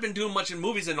he's not been doing much in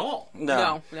movies at all.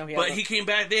 No, he But hasn't. he came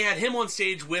back. They had him on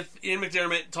stage with Ian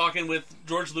McDermott talking with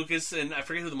George Lucas, and I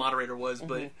forget who the moderator was,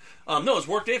 but no, it was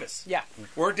Warwick Davis. Yeah.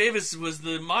 Warwick Davis was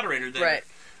the moderator there. Right.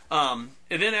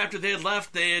 And then after they had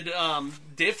left, they had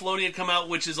Dave Filoni had come out,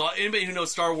 which is anybody who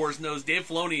knows Star Wars knows Dave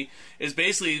Filoni is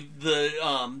basically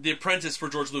the apprentice for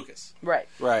George Lucas. Right.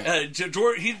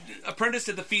 He apprenticed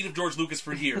at the feet of George Lucas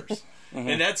for years,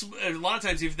 and that's a lot of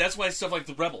times that's why stuff like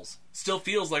the Rebels still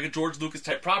feels like a George Lucas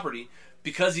type property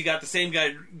because he got the same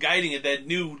guy guiding it that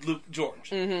knew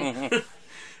George.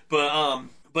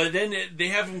 But then they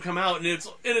have him come out, and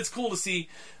it's cool to see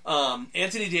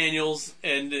Anthony Daniels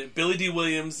and Billy D.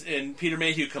 Williams and Peter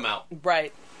Mayhew come out.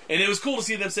 Right. And it was cool to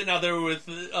see them sitting out there with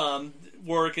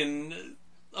Warwick and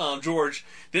George.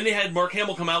 Then they had Mark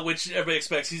Hamill come out, which everybody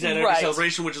expects. He's at every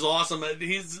celebration, which is awesome.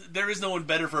 There is no one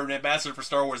better for an ambassador for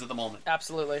Star Wars at the moment.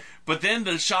 Absolutely. But then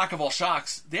the shock of all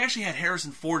shocks, they actually had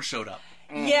Harrison Ford showed up.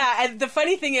 Yeah, and the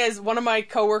funny thing is, one of my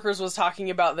coworkers was talking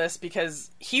about this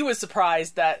because he was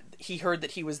surprised that he heard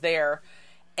that he was there,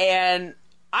 and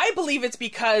I believe it's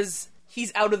because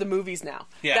he's out of the movies now.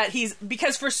 Yeah.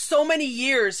 Because for so many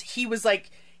years he was like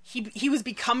he was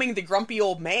becoming the grumpy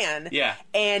old man. Yeah.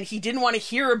 And he didn't want to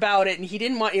hear about it, and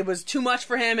it was too much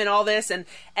for him and all this, and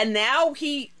now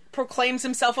he proclaims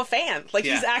himself a fan. Like,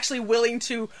 he's actually willing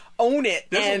to own it.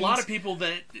 There's a lot of people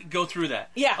that go through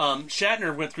that. Yeah.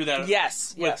 Shatner went through that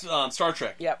with Star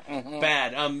Trek. Yep.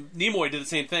 Bad. Nimoy did the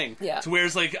same thing. Yeah. To where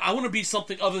it's like, I want to be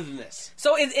something other than this.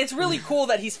 So it's really cool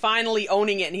that he's finally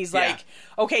owning it, and he's like,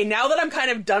 okay, now that I'm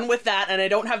kind of done with that and I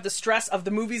don't have the stress of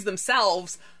the movies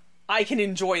themselves, I can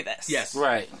enjoy this. Yes.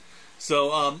 Right.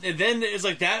 So, and then it's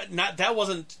like that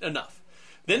wasn't enough.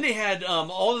 Then they had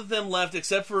all of them left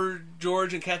except for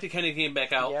George and Kathy Kennedy came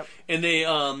back out, and they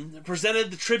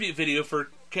presented the tribute video for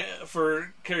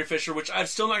Carrie Fisher, which I've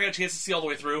still not got a chance to see all the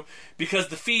way through because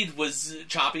the feed was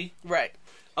choppy. Right.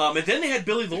 And then they had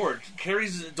Billie Lourd,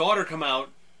 Carrie's daughter, come out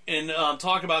and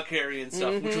talk about Carrie and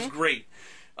stuff, which was great.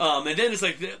 And then it's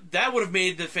like that would have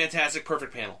made the fantastic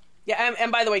perfect panel. Yeah,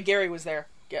 and by the way, Gary was there.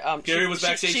 Gary was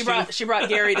backstage too? She brought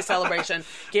Gary to Celebration.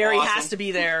 Gary Awesome. has to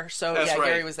be there, so That's right.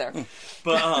 Gary was there.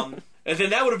 But and then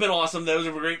that would have been awesome. That was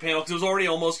a great panel because it was already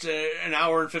almost an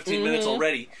hour and 15 minutes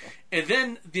already. And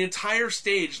then the entire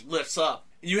stage lifts up.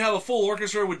 You have a full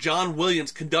orchestra with John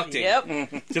Williams conducting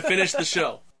to finish the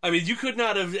show. I mean, you could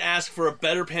not have asked for a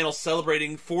better panel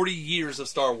celebrating 40 years of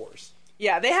Star Wars.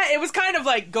 Yeah, it was kind of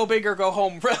like go big or go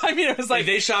home. I mean, it was like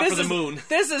they shot for the moon.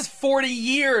 This is 40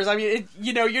 years. I mean,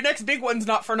 your next big one's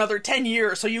not for another 10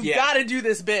 years, so you've got to do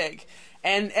this big.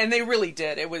 And they really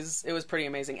did. It was pretty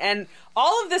amazing. And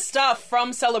all of this stuff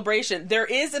from Celebration, there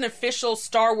is an official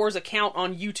Star Wars account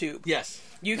on YouTube. Yes.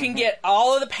 You can get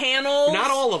all of the panels.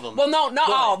 Not all of them. Well, no, not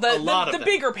all. The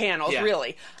bigger panels,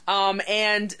 really.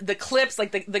 And the clips,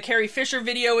 like the Carrie Fisher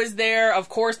video is there. Of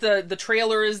course, the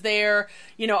trailer is there.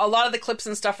 A lot of the clips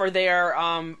and stuff are there.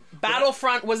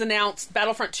 Battlefront was announced.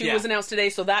 Battlefront 2 was announced today,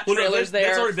 so that trailer's there.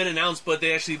 That's already been announced, but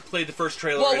they actually played the first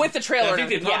trailer. Well, with the trailer. I think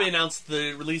they probably announced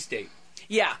the release date.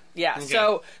 Yeah.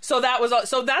 Okay. So that was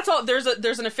so that's all. There's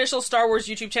an official Star Wars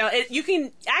YouTube channel. You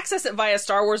can access it via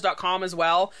StarWars.com as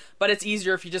well, but it's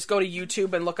easier if you just go to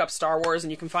YouTube and look up Star Wars,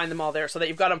 and you can find them all there, so that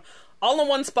you've got them all in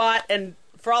one spot. And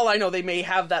for all I know, they may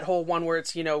have that whole one where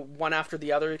it's one after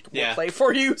the other will play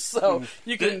for you, so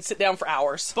you can sit down for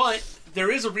hours. But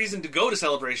there is a reason to go to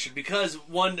Celebration because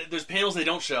one, there's panels they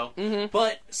don't show,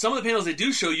 but some of the panels they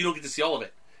do show, you don't get to see all of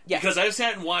it. Yes. Because I've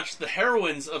sat and watched the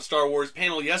Heroines of Star Wars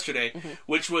panel yesterday,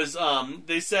 which was,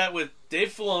 they sat with Dave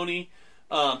Filoni,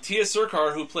 Tia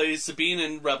Sircar, who plays Sabine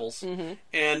in Rebels,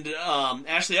 and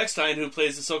Ashley Eckstein, who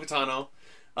plays Ahsoka Tano.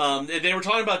 And they were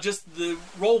talking about just the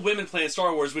role women play in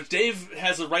Star Wars, which Dave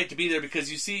has a right to be there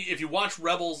because you see, if you watch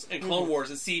Rebels and Clone Wars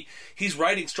and see, he's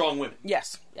writing strong women.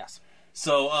 Yes.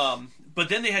 So, but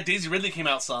then they had Daisy Ridley came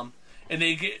out some. And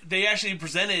they actually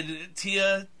presented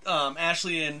Tia,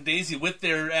 Ashley, and Daisy with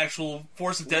their actual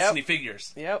Force of Destiny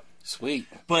figures. Yep. Sweet.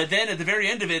 But then at the very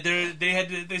end of it,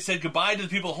 they said goodbye to the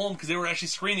people at home because they were actually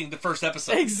screening the first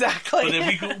episode. Exactly. But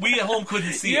then we at home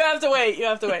couldn't see it. You have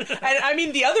to wait. And I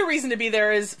mean, the other reason to be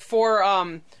there is for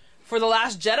the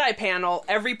Last Jedi panel.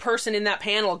 Every person in that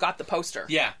panel got the poster.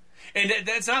 Yeah. And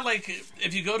that's not like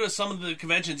if you go to some of the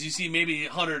conventions, you see maybe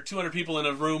 100, 200 people in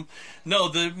a room. No,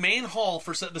 the main hall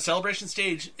for the Celebration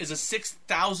stage is a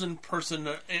 6,000 person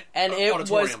and it auditorium.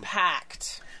 Was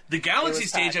packed. The Galaxy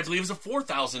stage, I believe, is a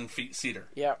 4,000 seater.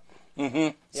 Yep.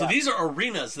 So these are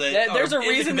arenas that there's are a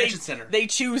reason in the convention center. They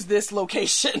choose this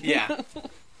location. Yeah.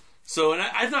 So, and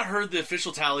I've not heard the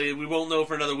official tally. We won't know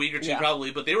for another week or two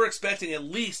probably, but they were expecting at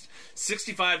least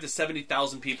 65 to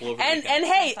 70,000 people over the weekend. And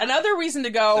hey, another reason to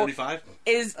go 75?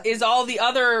 is all the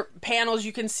other panels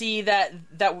you can see that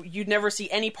you'd never see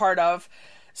any part of.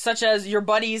 such as your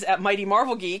buddies at Mighty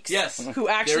Marvel Geeks, Yes. who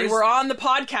actually were on the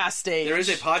podcast stage. There is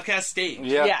a podcast stage.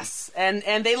 Yeah. Yes, and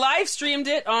they live streamed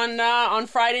it on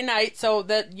Friday night, so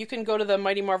that you can go to the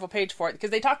Mighty Marvel page for it, because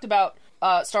they talked about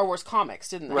Star Wars comics,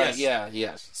 didn't they? Right. Yeah.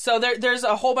 Yes. So there's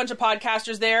a whole bunch of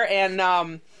podcasters there,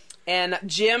 and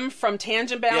Jim from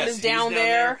Tangent Bound is he's down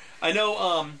there. I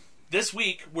know. This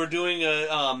week we're doing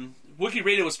a Wiki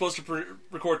Radio was supposed to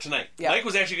record tonight. Yeah. Mike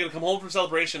was actually going to come home from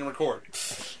Celebration and record.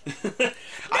 I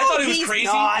thought it was he's crazy.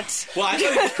 not. Well, I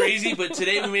thought it was crazy, but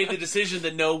today we made the decision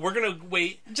that no, we're going to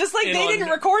wait. Just like and they didn't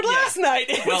record last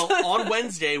night. Well, on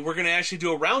Wednesday we're going to actually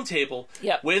do a roundtable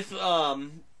with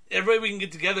everybody we can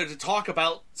get together to talk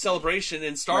about Celebration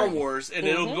and Star Wars, and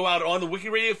it'll go out on the Wiki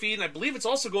Radio feed, and I believe it's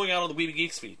also going out on the Weeby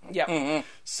Geeks feed. Yep. Mm-hmm.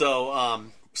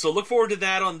 So look forward to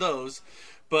that on those.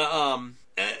 But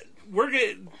we're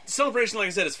good. Celebration, like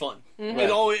I said, is fun. Mm-hmm. It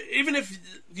always, even if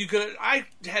you could, I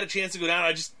had a chance to go down.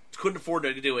 I just couldn't afford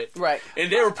to do it. Right.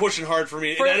 And they were pushing hard for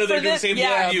me. And I know they're doing the same thing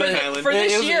with you, Kylan. For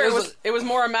this year, it was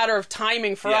more a matter of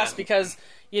timing for us, because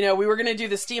we were going to do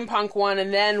the steampunk one,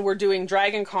 and then we're doing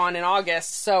Dragon Con in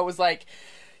August. So it was like,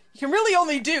 you can really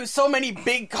only do so many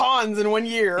big cons in 1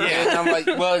 year. Yeah. And I'm like,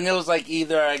 well, and it was like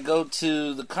either I go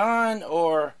to the con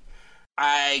or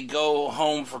I go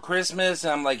home for Christmas,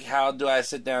 and I'm like, how do I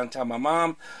sit down and tell my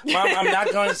mom, I'm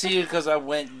not going to see you because I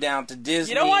went down to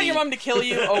Disney. You don't want your mom to kill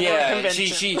you over a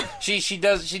convention. She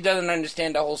doesn't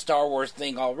understand the whole Star Wars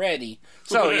thing already.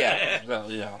 So yeah,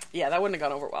 yeah, that wouldn't have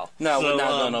gone over well. No, it would not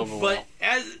gone over well.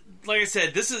 But like I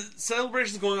said, this is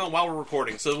Celebration's going on while we're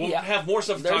recording, so we'll have more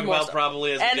stuff to talk about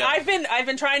probably as we go. And I've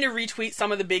been trying to retweet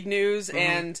some of the big news,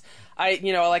 and I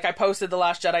posted the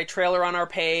Last Jedi trailer on our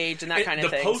page and that kind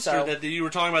of thing. The poster that you were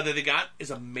talking about that they got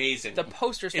is amazing. The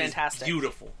poster's fantastic. It's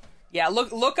beautiful. Yeah,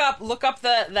 look up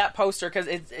that poster, because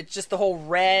it's just the whole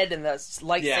red and the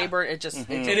lightsaber. It just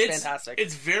it's fantastic.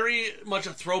 It's very much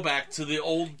a throwback to the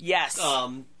old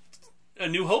A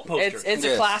New Hope poster. It's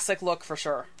a classic look for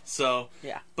sure. So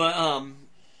yeah, but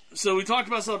so we talked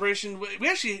about Celebration. We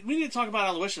need to talk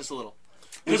about Aloysius a little,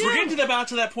 because we're getting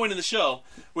to that point in the show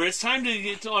where it's time to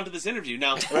get onto this interview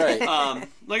now. Right.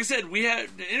 Like I said, we had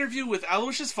an interview with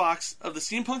Aloysius Fox of the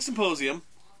Steampunk Symposium,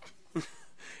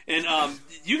 and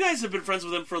you guys have been friends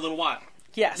with him for a little while.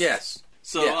 Yes.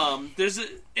 So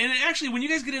and actually, when you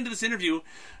guys get into this interview,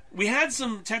 we had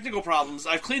some technical problems.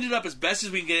 I've cleaned it up as best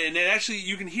as we can get it, and actually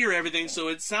you can hear everything, so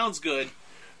it sounds good,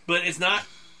 but it's not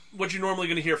what you're normally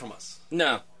going to hear from us.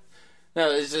 No,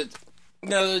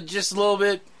 just a little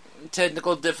bit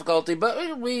technical difficulty,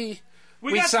 but we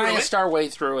scienced our way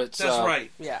through it. So. That's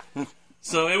right. Yeah.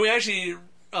 So, and we actually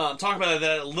talk about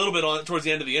that a little bit towards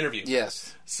the end of the interview.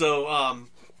 Yes. So,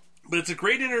 but it's a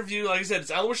great interview. Like I said,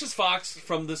 it's Aloysius Fox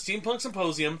from the Steampunk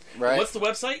Symposium. Right. What's the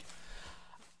website?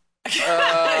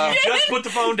 Just put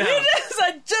the phone down.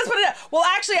 I just put it down. Well,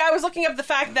 actually, I was looking up the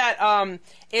fact that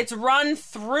it's run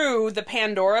through the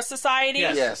Pandora Society.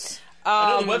 Yes.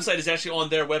 I know the website is actually on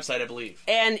their website, I believe.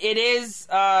 And it is,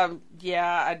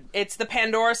 it's the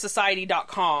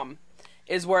PandoraSociety.com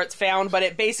is where it's found, but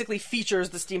it basically features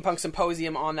the Steampunk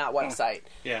Symposium on that website.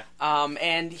 Yeah.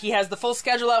 And he has the full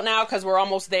schedule out now, because we're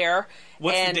almost there.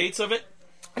 What's the dates of it?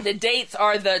 The dates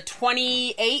are the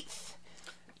 28th,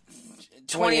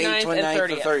 29th,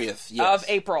 and 30th yes. of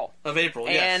April.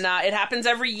 Yes. And it happens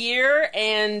every year,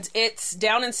 and it's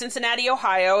down in Cincinnati,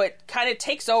 Ohio. It kind of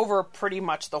takes over pretty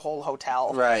much the whole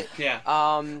hotel. Right. Yeah.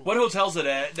 What hotel's it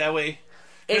at? That way.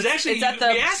 Because actually,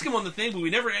 we asked him on the thing, but he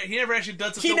never actually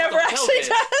does. He never actually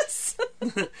does.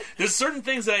 There's certain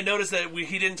things that I noticed that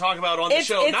he didn't talk about on the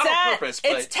show, not on purpose.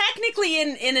 But it's technically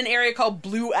in an area called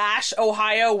Blue Ash,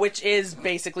 Ohio, which is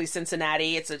basically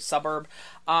Cincinnati. It's a suburb.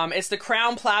 It's the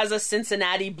Crown Plaza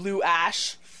Cincinnati Blue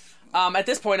Ash. At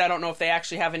this point, I don't know if they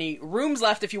actually have any rooms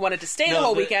left if you wanted to stay the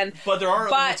whole weekend. But there are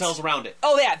other hotels around it.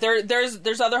 Oh yeah,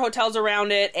 there's other hotels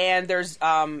around it, and there's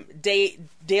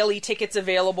daily tickets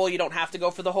available. You don't have to go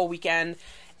for the whole weekend.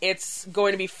 It's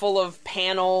going to be full of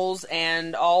panels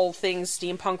and all things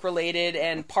steampunk related,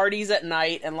 and parties at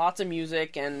night, and lots of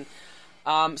music. And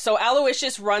so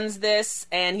Aloysius runs this,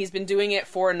 and he's been doing it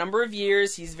for a number of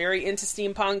years. He's very into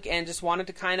steampunk and just wanted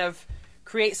to kind of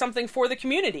create something for the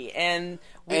community, and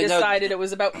we decided it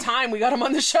was about time we got him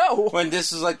on the show. When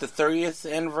this is like the 30th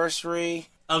anniversary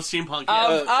of steampunk,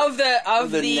 of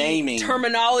the naming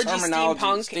terminology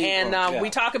steampunk, and we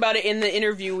talk about it in the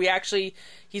interview.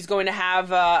 He's going to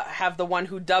have the one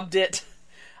who dubbed it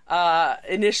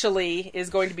initially is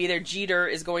going to be there. Jeter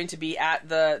is going to be at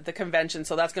the convention,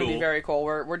 so that's going to be very cool.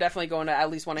 We're definitely going to at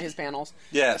least one of his panels.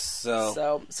 Yes.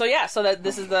 So that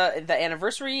this is the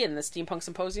anniversary, and the Steampunk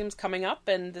Symposium's coming up,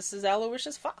 and this is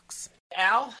Aloysius Fox.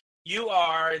 Al, you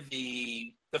are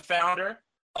the founder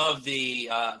of the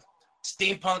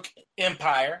Steampunk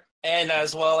Empire, and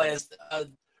as well as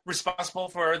responsible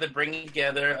for the bringing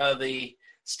together of the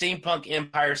Steampunk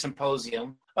Empire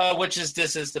Symposium,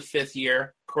 this is the 5th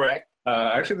year, correct?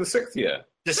 Actually, the 6th year.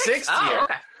 The 6th year.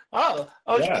 Okay.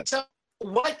 Okay. Yeah. So,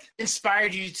 what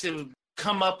inspired you to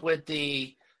come up with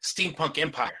the Steampunk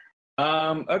Empire?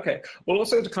 Okay. Well,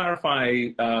 also to clarify,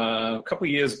 a couple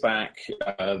of years back,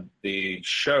 the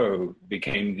show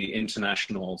became the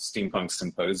International Steampunk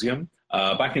Symposium.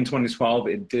 Back in 2012,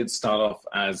 it did start off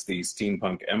as the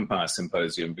Steampunk Empire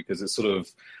Symposium because it sort of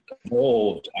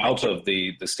evolved out of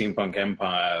the Steampunk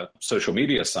Empire social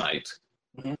media site.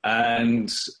 Mm-hmm.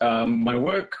 And my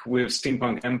work with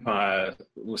Steampunk Empire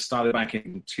was started back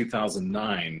in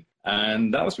 2009.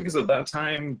 And that was because at that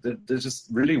time, there just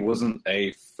really wasn't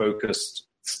a focused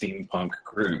steampunk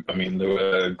group. I mean, there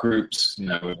were groups,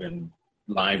 in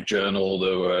LiveJournal,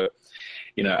 there were,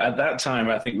 at that time,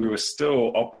 I think we were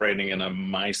still operating in a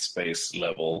MySpace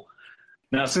level.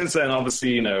 Now, since then,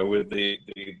 obviously, with the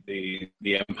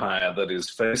empire that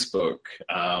is Facebook,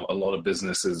 a lot of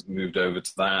businesses moved over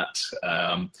to that.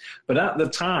 But at the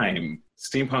time,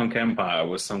 Steampunk Empire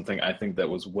was something I think that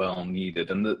was well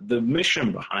needed. And the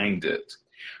mission behind it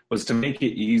was to make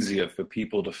it easier for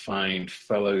people to find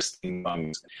fellow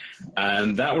steampunks.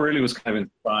 And that really was kind of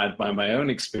inspired by my own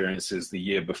experiences the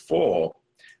year before.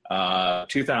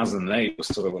 2008 was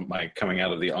sort of my coming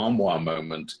out of the armoire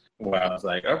moment, where I was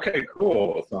like, okay,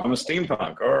 cool, so I'm a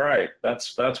steampunk. All right,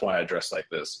 that's why I dress like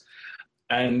this.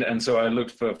 And so I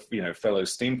looked for, fellow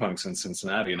steampunks in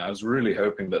Cincinnati, and I was really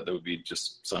hoping that there would be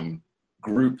just some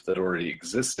group that already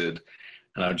existed,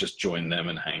 and I would just join them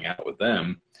and hang out with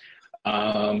them.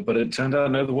 But it turned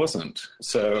out, no, there wasn't.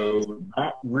 So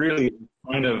that really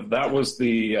that was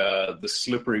the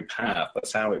slippery path.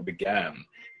 That's how it began,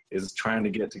 is trying to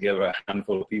get together a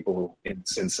handful of people in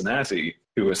Cincinnati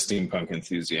who were steampunk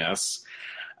enthusiasts.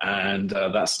 And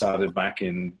that started back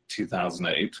in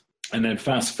 2008. And then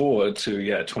fast forward to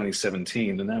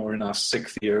 2017, and now we're in our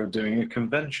 6th year of doing a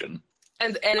convention.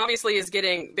 And obviously is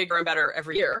getting bigger and better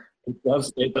every year.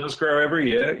 It does grow every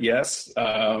year, yes,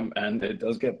 and it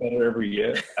does get better every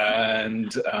year.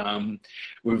 And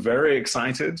we're very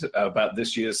excited about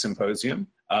this year's symposium.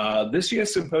 This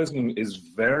year's symposium is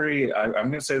I'm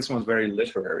going to say this one's very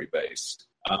literary based.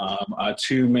 Our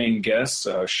 2 main guests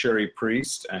are Sherry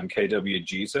Priest and KW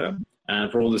Jeter. And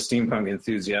for all the steampunk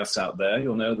enthusiasts out there,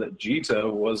 you'll know that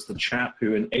Jeter was the chap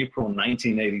who in April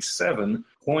 1987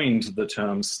 coined the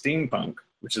term steampunk,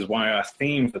 which is why our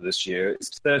theme for this year is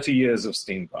 30 years of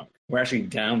steampunk. We're actually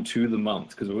down to the month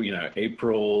because,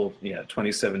 April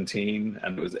 2017,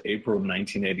 and it was April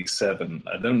 1987.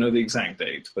 I don't know the exact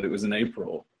date, but it was in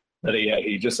April. That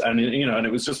he just, and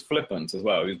it was just flippant as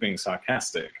well. He was being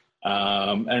sarcastic.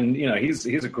 And he's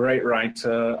a great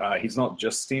writer. He's not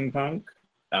just steampunk.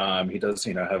 He does,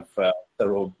 have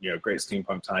several, great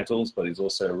steampunk titles, but he's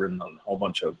also written a whole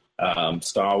bunch of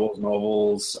Star Wars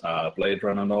novels, Blade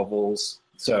Runner novels.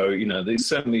 So, there's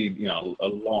certainly, a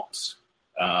lot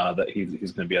that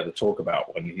he's going to be able to talk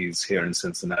about when he's here in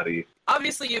Cincinnati.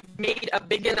 Obviously, you've made a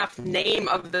big enough name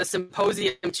of the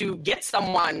symposium to get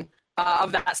someone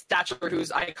of that stature who's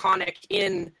iconic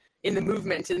in the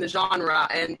movement, in the genre.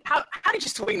 And how did you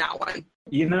swing that one?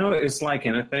 It's like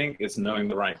anything. It's knowing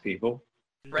the right people.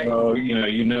 Right. So,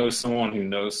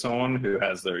 someone who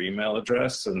has their email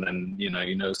address, and then, you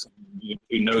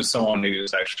know someone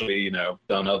who's actually,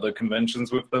 done other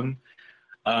conventions with them.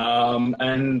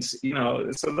 And,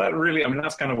 so that really,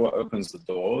 that's kind of what opens the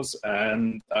doors.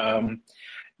 And, when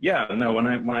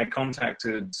I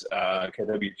contacted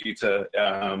KW Jeter,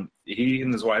 he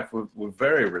and his wife were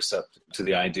very receptive to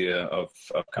the idea of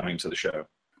coming to the show.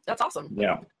 That's awesome.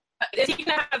 Yeah. Is he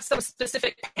going to have some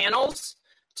specific panels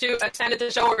to attend at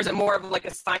the show, or is it more of like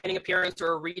a signing appearance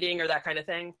or a reading or that kind of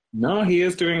thing? No,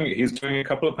 he's doing a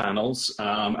couple of panels.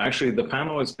 Actually, the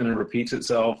panel is going to repeat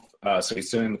itself. So he's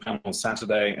doing the panel on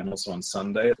Saturday and also on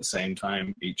Sunday at the same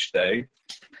time each day.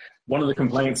 One of the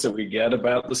complaints that we get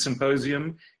about the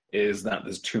symposium is that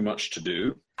there's too much to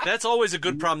do. That's always a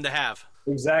good problem to have.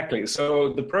 Exactly.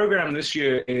 So the program this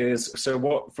year is,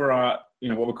 what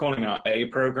we're calling our A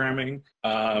programming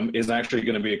is actually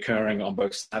going to be occurring on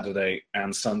both Saturday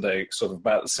and Sunday, sort of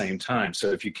about the same time.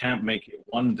 So if you can't make it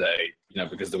one day,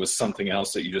 because there was something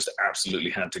else that you just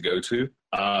absolutely had to go to,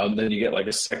 then you get like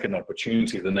a second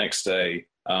opportunity the next day.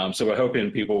 So we're hoping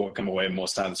people will come away more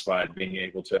satisfied being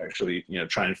able to actually,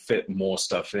 try and fit more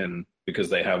stuff in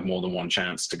because they have more than one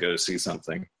chance to go see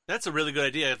something. That's a really good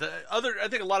idea. I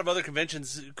think a lot of other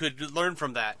conventions could learn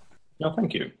from that. No,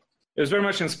 thank you. It was very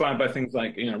much inspired by things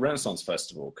like, Renaissance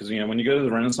Festival. Because, when you go to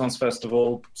the Renaissance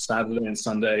Festival, Saturday and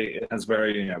Sunday, it has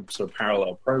very, sort of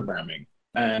parallel programming.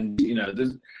 And,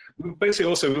 basically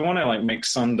also we want to like make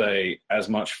Sunday as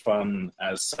much fun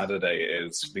as Saturday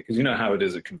is, because you know how it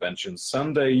is at conventions.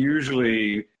 Sunday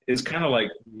usually is kind of like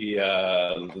the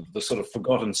sort of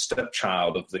forgotten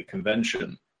stepchild of the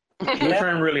convention. We're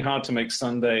trying really hard to make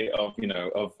Sunday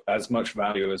of as much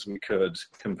value as we could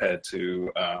compared to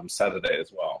Saturday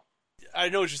as well. I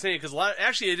know what you're saying, because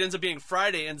actually it ends up being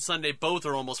Friday and Sunday both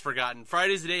are almost forgotten.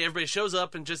 Friday's the day everybody shows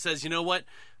up and just says, you know what,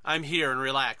 I'm here, and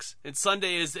relax. And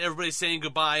Sunday is everybody saying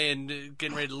goodbye and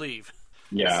getting ready to leave.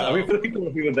 Yeah, so, I mean, for the people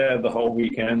who were there the whole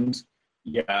weekend,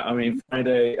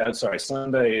 Sunday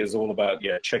is all about,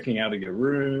 checking out of your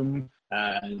room.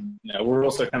 And, we're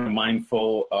also kind of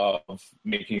mindful of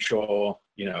making sure,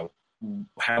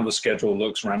 how the schedule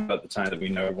looks around at the time that we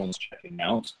know everyone's checking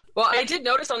out. Well, I did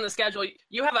notice on the schedule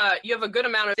you have a good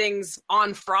amount of things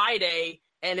on Friday,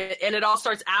 and it all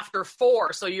starts after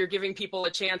 4, so you're giving people a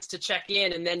chance to check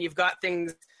in, and then you've got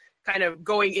things kind of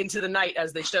going into the night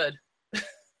as they should.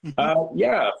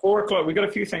 4 o'clock. We got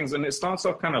a few things, and it starts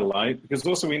off kind of light because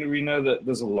also we know that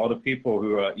there's a lot of people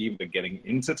who are either getting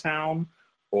into town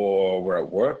or were at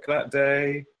work that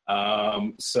day.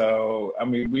 So I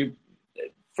mean, we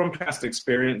from past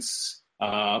experience,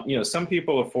 some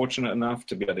people are fortunate enough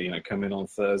to be able to, come in on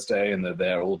Thursday and they're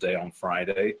there all day on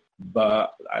Friday.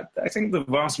 But I think the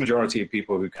vast majority of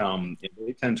people who come,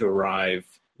 they tend to arrive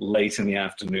late in the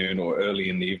afternoon or early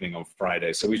in the evening on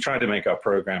Friday. So we try to make our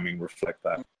programming reflect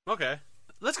that. Okay.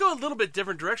 Let's go a little bit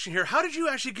different direction here. How did you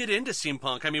actually get into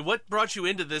steampunk? I mean, what brought you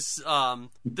into this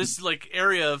like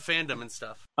area of fandom and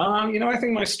stuff? I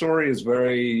think my story is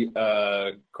very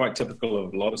quite typical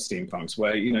of a lot of steampunks,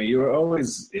 where you were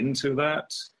always into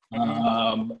that,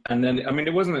 and then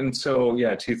it wasn't until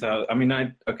 2000.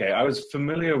 I was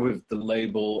familiar with the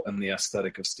label and the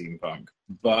aesthetic of steampunk,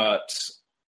 but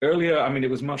earlier, it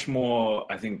was much more,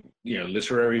 I think,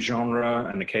 literary genre,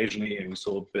 and occasionally you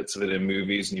saw bits of it in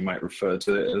movies, and you might refer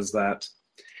to it as that.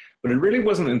 But it really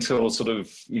wasn't until sort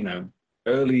of,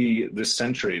 early this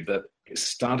century that it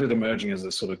started emerging as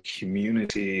a sort of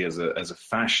community, as a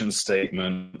fashion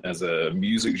statement, as a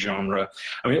music genre.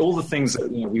 All the things that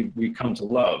we come to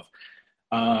love.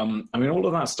 All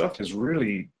of that stuff is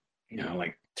really,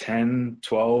 like 10,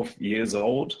 12 years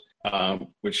old.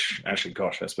 Which actually,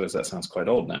 gosh, I suppose that sounds quite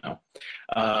old now.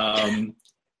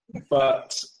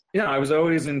 But I was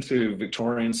always into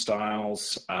Victorian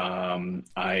styles.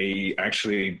 I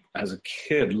actually, as a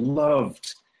kid,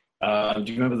 loved. Do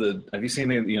you remember have you seen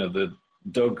the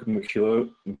Doug McClure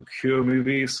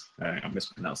movies? I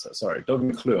mispronounced that. Sorry, Doug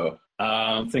McClure.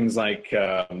 Things like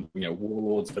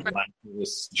Warlords of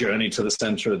Atlantis, Journey to the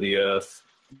Center of the Earth.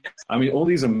 All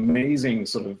these amazing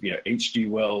sort of H.G.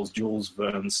 Wells, Jules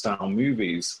Verne style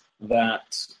movies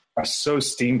that are so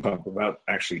steampunk without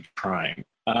actually trying.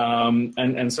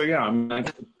 And so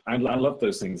I loved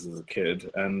those things as a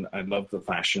kid, and I loved the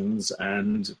fashions,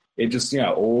 and it just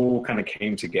all kind of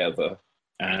came together.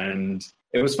 And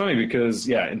it was funny because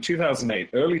in 2008,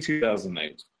 early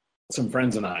 2008, some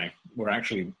friends and I were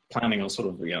actually planning on sort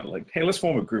of like, hey, let's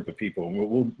form a group of people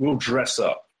and we'll dress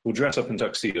up. We'll dress up in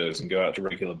tuxedos and go out to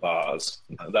regular bars.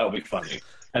 That'll be funny.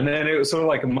 And then it was sort of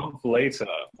like a month later,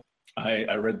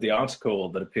 I read the article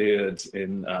that appeared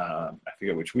in, I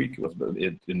forget which week it was, but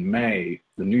in May,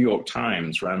 the New York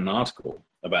Times ran an article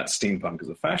about steampunk as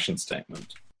a fashion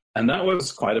statement. And that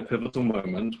was quite a pivotal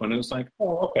moment when it was like,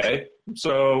 oh, okay,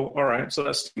 so, all right, so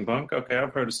that's steampunk. Okay,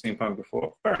 I've heard of steampunk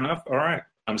before. Fair enough. All right,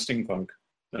 I'm steampunk.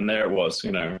 And there it was,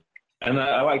 And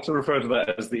I like to refer to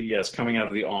that as the coming out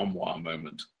of the armoire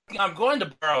moment. I'm going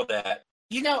to borrow that.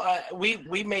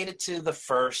 We made it to the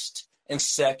first and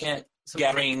second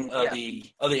gathering of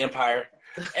the Empire,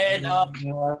 and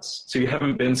so you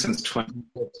haven't been since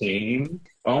 2014.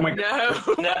 Oh my god!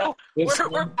 No,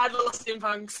 we're bad little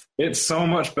steampunks. It's so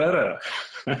much better.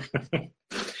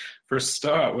 For a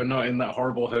start, we're not in that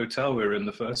horrible hotel we were in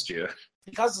the first year.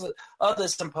 Because of the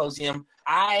symposium,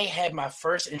 I had my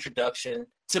first introduction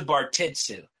to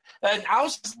Bartitsu. And that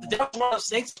was one of those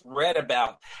things I read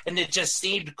about, and it just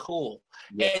seemed cool.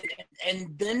 Yeah.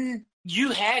 And then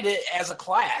you had it as a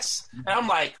class. And I'm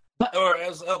like, or it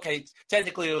was, okay,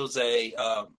 technically it was a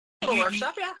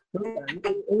workshop, yeah.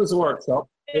 It was a workshop.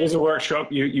 It was a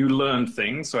workshop. You learned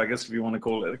things, so I guess if you want to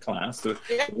call it a class.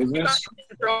 Yeah, you got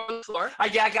thrown on the floor. I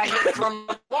got hit from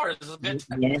the floor. It was a good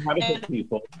time. Learn how to hit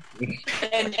people.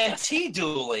 and tea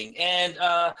dueling. And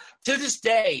to this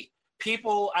day,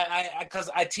 people, because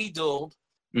I tea dueled,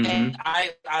 and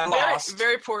I lost.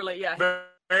 Very poorly, yeah.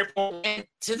 Very poorly. And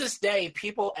to this day,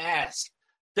 people ask,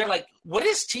 they're like, "What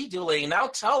is tea dueling?" And I'll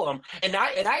tell them, and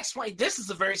I explain this is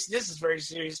very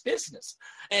serious business.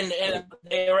 And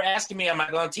they were asking me, "Am I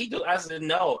going to tea duel?" I said,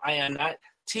 "No, I am not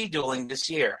tea dueling this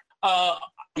year."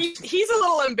 He's a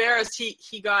little embarrassed.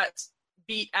 He got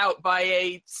beat out by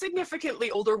a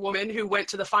significantly older woman who went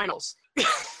to the finals.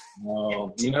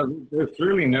 Well, there's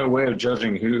really no way of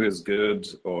judging who is good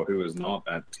or who is not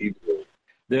at tea duel.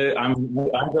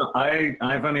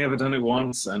 I've only ever done it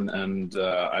once, and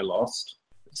I lost.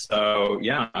 So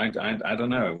yeah, I don't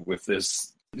know with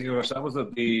this. That was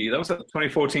at the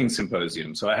 2014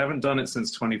 symposium. So I haven't done it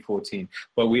since 2014.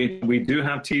 But we do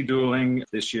have tea dueling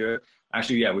this year.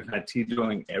 Actually, yeah, we've had tea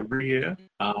dueling every year.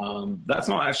 That's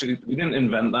not actually, we didn't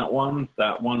invent that one.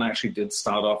 That one actually did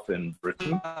start off in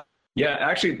Britain. Yeah,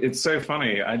 actually, it's so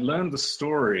funny. I learned the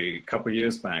story a couple of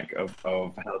years back of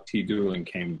how tea dueling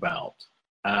came about.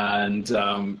 And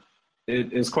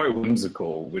it is quite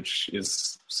whimsical, which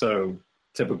is so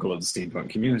typical of the steampunk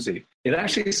community. It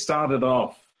actually started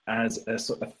off as a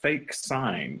sort of fake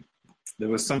sign. There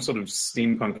was some sort of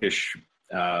steampunkish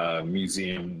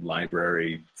museum,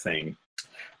 library thing.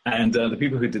 And the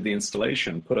people who did the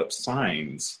installation put up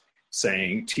signs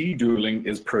saying tea dueling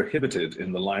is prohibited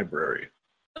in the library.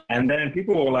 And then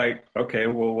people were like, okay,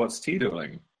 well, what's tea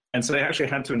dueling? And so they actually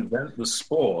had to invent the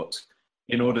sport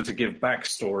in order to give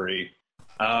backstory.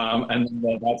 And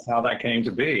that's how that came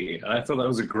to be. And I thought that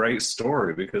was a great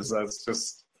story because that's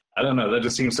just, I don't know, that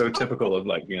just seems so typical of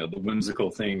the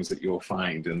whimsical things that you'll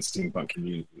find in steampunk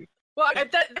community. Well,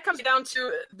 that comes down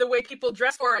to the way people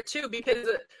dress for it, too, because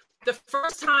the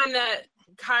first time that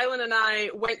Kylan and I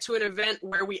went to an event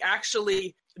where we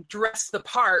actually dressed the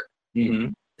part,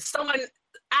 someone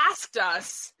asked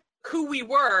us who we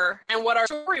were and what our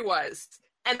story was.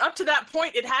 And up to that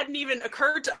point, it hadn't even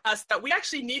occurred to us that we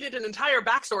actually needed an entire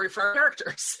backstory for our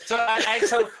characters.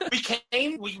 So we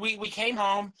came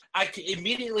home. I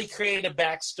immediately created a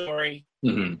backstory,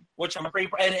 which I'm pretty,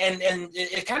 and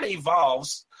it kind of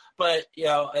evolves. But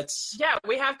it's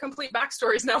we have complete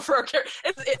backstories now for our characters.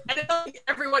 And I don't think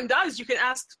everyone does. You can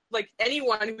ask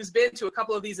anyone who's been to a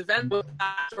couple of these events what the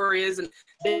backstory is, and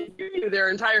they give you their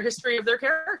entire history of their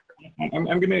character. I'm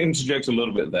going to interject a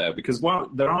little bit there because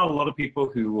there are a lot of people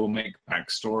who will make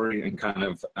backstory and kind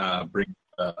of bring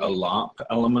a LARP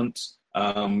element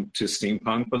to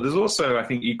steampunk, but there's also, I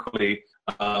think, equally.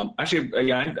 I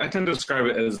tend to describe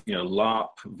it as LARP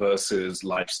versus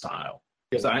lifestyle.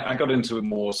 Because I got into a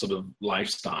more sort of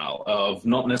lifestyle of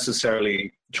not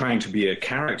necessarily trying to be a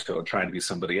character or trying to be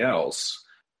somebody else,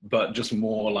 but just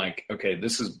more like, okay,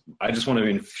 I just want to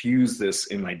infuse this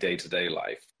in my day-to-day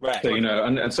life. Right. So,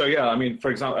 and so, yeah, I mean,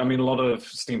 for example, a lot of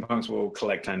steampunks will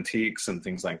collect antiques and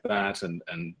things like that, and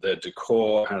their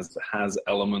decor has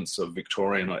elements of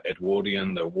Victorian or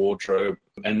Edwardian, their wardrobe.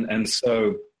 And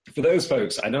so for those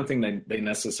folks, I don't think they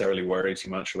necessarily worry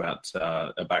too much about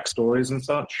backstories and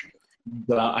such.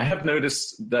 But I have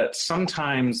noticed that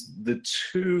sometimes the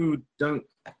two don't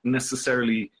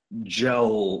necessarily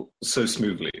gel so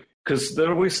smoothly. Because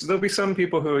there'll be some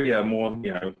people who are more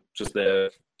just there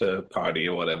to party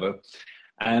or whatever,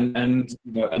 and then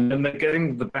they're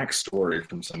getting the backstory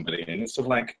from somebody, and it's sort of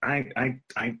like I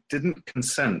didn't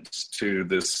consent to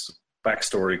this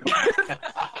backstory.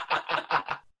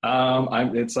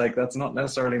 It's like that's not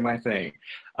necessarily my thing.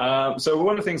 So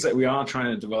one of the things that we are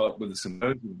trying to develop with the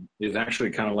symposium is actually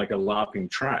kind of like a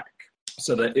LARPing track,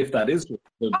 so that if that is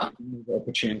the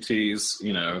opportunities,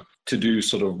 to do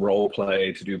sort of role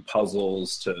play, to do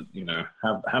puzzles, to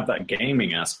have that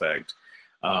gaming aspect,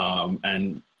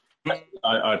 and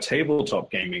our tabletop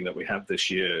gaming that we have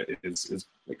this year is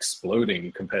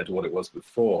exploding compared to what it was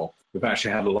before. We've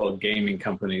actually had a lot of gaming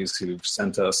companies who've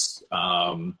sent us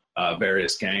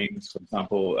various games. For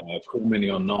example, Cool Mini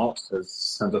or Not has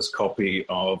sent us a copy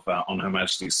of On Her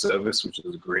Majesty's Service, which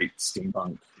is a great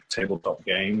steampunk tabletop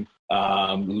game.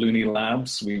 Looney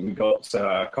Labs, we got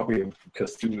a copy of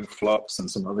Cthulhu Flux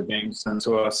and some other games sent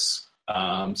to us.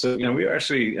 So, we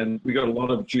actually, and we got a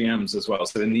lot of GMs as well.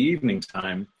 So in the evening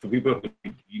time, for people who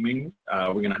are gaming,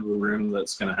 we're going to have a room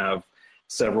that's going to have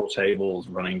several tables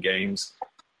running games.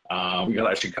 We got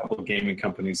actually a couple of gaming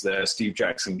companies there. Steve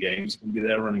Jackson Games will be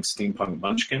there running Steampunk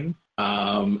Munchkin.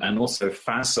 And also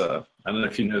FASA. I don't know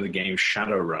if you know the game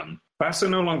Shadowrun. FASA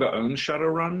no longer owns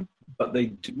Shadowrun, but they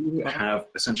do have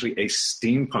essentially a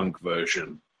steampunk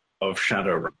version of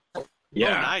Shadowrun.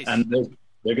 Yeah, nice. And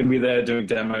they're going to be there doing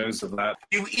demos of that.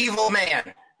 You evil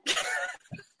man.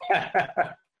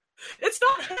 It's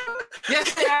not him.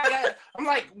 Yes, I'm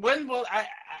like, when will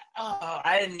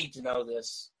I didn't need to know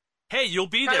this. Hey, you'll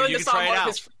be there. You can try it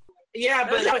out. Yeah,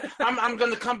 but I'm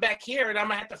going to come back here and I'm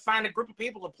going to have to find a group of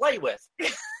people to play with.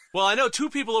 Well, I know 2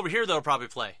 people over here, though, will probably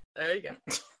play. There you go.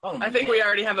 Oh, I think we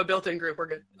already have a built-in group. We're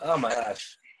good. Oh my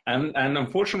gosh. And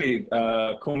unfortunately,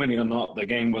 Call Mini or Not, the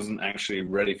game wasn't actually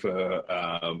ready for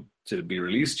to be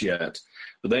released yet.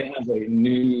 But they have a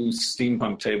new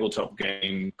steampunk tabletop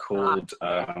game called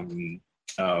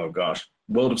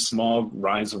World of Smog: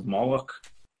 Rise of Moloch.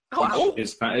 Wow.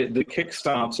 The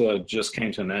Kickstarter just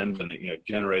came to an end, and it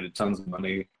generated tons of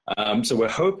money. So we're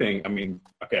hoping. I mean,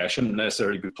 okay, I shouldn't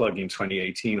necessarily be plugging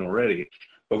 2018 already,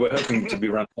 but we're hoping to be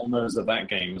running demos of that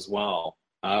game as well.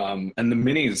 And the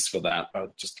minis for that are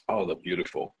just they're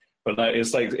beautiful. But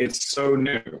it's so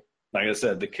new. Like I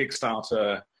said, the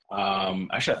Kickstarter.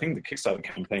 Actually, I think the Kickstarter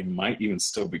campaign might even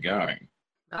still be going.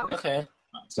 Okay.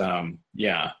 But,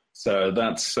 yeah. So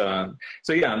that's yeah.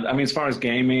 I mean, as far as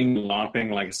gaming,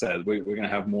 LARPing, like I said, we're going to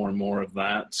have more and more of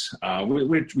that.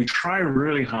 We try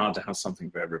really hard to have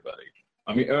something for everybody.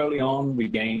 I mean, early on, we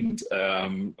gained a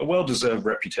well-deserved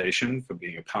reputation for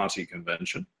being a party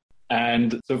convention.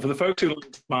 And so for the folks who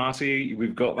like to party,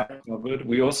 we've got that covered.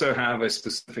 We also have a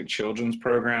specific children's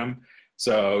program.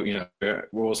 So, we're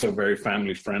also very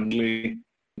family-friendly.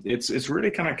 It's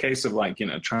really kind of a case of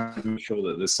trying to make sure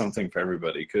that there's something for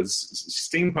everybody, because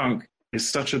steampunk is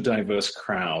such a diverse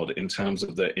crowd in terms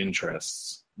of their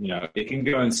interests. It can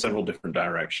go in several different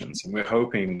directions, and we're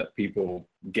hoping that people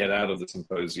get out of the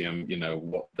symposium,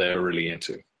 what they're really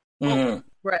into. Mm-hmm.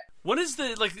 Right. What is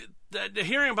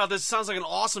hearing about this sounds like an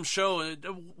awesome show.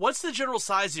 What's the general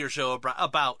size of your show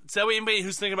about? So that way anybody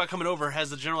who's thinking about coming over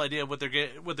has a general idea of what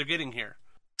they're getting here.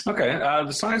 Okay,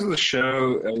 the size of the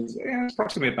show is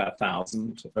approximately about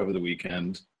 1,000 over the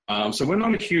weekend. So we're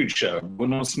not a huge show. We're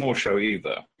not a small show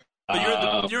either.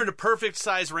 But you're in a perfect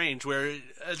size range where,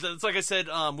 it's like I said,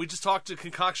 we just talked to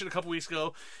Concoction a couple weeks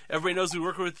ago. Everybody knows we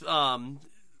work with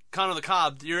Con on the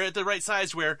Cob. You're at the right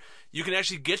size where you can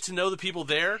actually get to know the people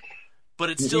there, but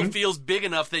it still feels big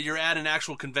enough that you're at an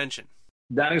actual convention.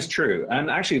 That is true. And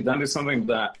actually, that is something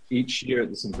that each year at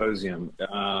the symposium,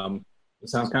 it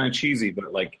sounds kind of cheesy,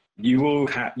 but you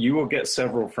will get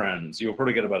several friends. You'll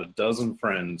probably get about a dozen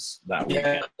friends that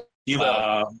weekend. You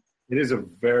will. It is a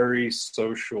very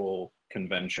social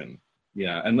convention.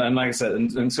 Yeah, and like I said,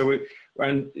 and so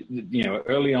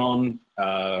early on,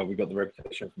 we got the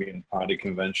reputation of being a party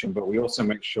convention, but we also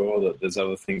make sure that there's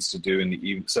other things to do in the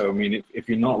evening. So I mean, if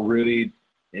you're not really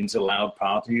into loud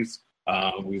parties,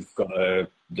 we've got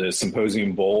the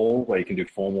symposium ball where you can do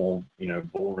formal,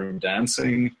 ballroom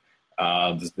dancing.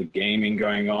 There's the gaming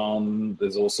going on.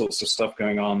 There's all sorts of stuff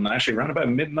going on. Actually, around about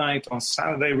midnight on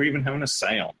Saturday, we're even having a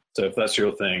seance. So if that's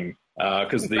your thing,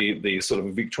 because the sort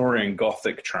of Victorian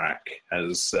Gothic track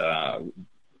has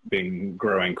been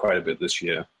growing quite a bit this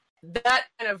year. That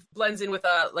kind of blends in with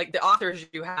the authors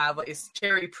you have.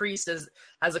 Cherry Priest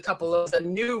has a couple of a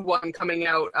new one coming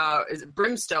out. Is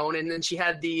Brimstone, and then she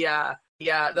had the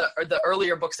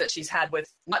earlier books that she's had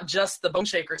with not just the Bone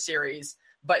Shaker series,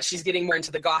 but she's getting more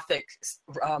into the Gothic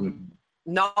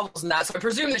novels and that. So I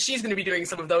presume that she's going to be doing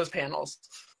some of those panels.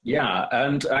 Yeah,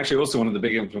 and actually also one of the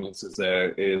big influences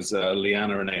there is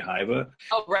Leanna Renee Hyber,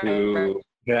 who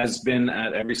has been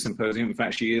at every symposium. In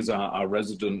fact, she is our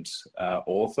resident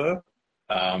author,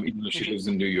 even though she lives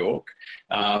in New York,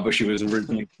 but she was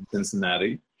originally from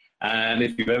Cincinnati. And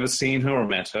if you've ever seen her or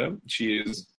met her, she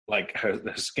is her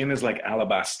skin is like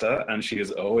alabaster, and she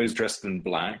is always dressed in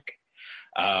black.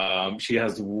 She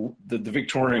has the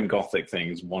Victorian Gothic thing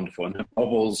is wonderful, and her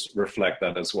novels reflect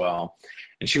that as well.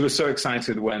 And she was so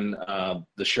excited when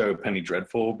the show Penny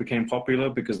Dreadful became popular,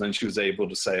 because then she was able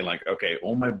to say, okay,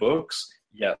 all my books,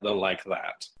 yeah, they're like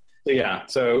that.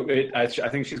 So, yeah, I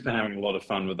think she's been having a lot of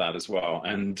fun with that as well.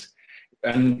 And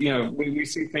we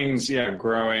see things,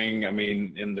 growing. I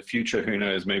mean, in the future, who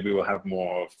knows, maybe we'll have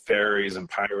more fairies and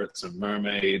pirates and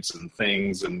mermaids and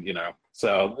things, and,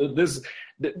 So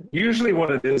usually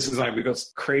what it is we've got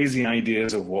crazy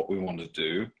ideas of what we want to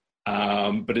do,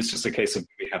 but it's just a case of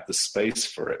we have the space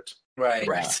for it.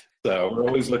 Right. So we're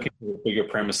always looking for bigger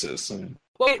premises.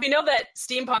 Well, we know that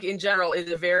steampunk in general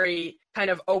is a very kind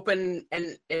of open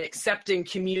and accepting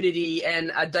community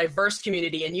and a diverse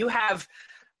community, and you have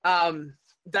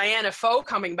Diana Foe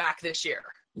coming back this year.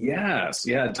 Yes,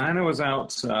 yeah. Diana was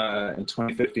out in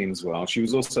 2015 as well. She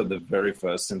was also at the very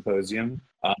first symposium.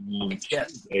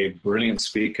 She's a brilliant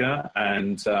speaker,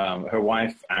 and her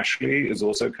wife Ashley is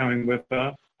also coming with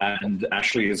her. And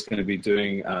Ashley is going to be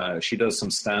doing. She does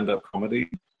some stand-up comedy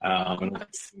and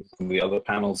some of the other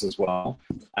panels as well.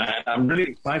 And I'm really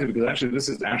excited because actually this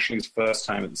is Ashley's first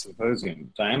time at the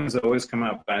symposium. Diana's always come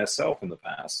out by herself in the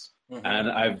past. Mm-hmm.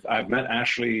 And I've met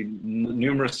Ashley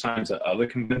numerous times at other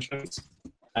conventions,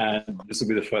 And this will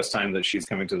be the first time that she's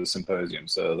coming to the symposium,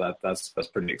 so that's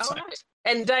pretty exciting. Oh, nice.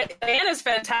 And Diana's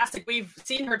fantastic. We've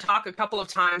seen her talk a couple of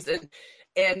times,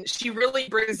 and she really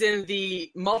brings in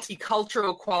the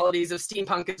multicultural qualities of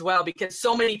steampunk as well, because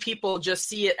so many people just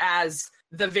see it as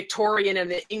the Victorian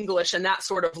and the English and that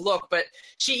sort of look, but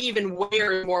she even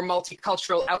wears more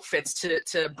multicultural outfits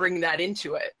to bring that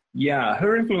into it. Yeah,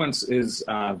 her influence is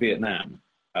Vietnam,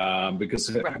 because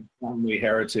her family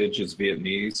heritage is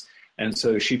Vietnamese. And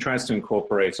so she tries to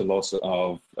incorporate a lot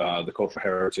of the cultural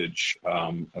heritage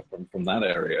from that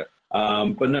area.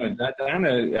 But no,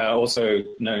 Diana, also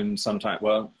known sometimes,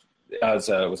 as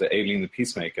was it Aileen the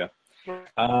Peacemaker.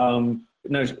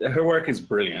 No, her work is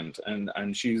brilliant,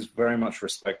 and she's very much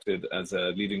respected as a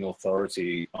leading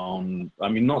authority on, I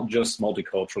mean, not just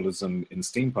multiculturalism in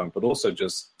steampunk, but also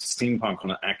just steampunk on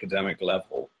an academic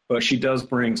level. But she does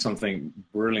bring something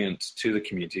brilliant to the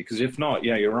community, because if not,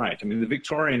 yeah, you're right. I mean, the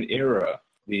Victorian era,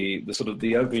 the sort of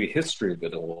the ugly history of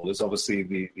it all is obviously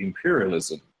the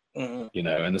imperialism, you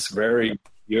know, and this very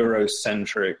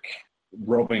Eurocentric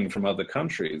robbing from other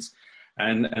countries.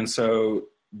 And so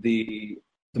the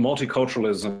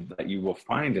multiculturalism that you will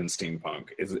find in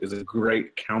steampunk is a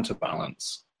great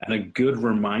counterbalance and a good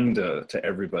reminder to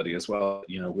everybody as well.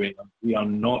 You know, we are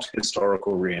not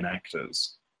historical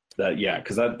reenactors.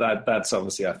 Because that's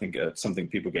obviously, I think, something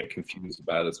people get confused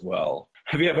about as well.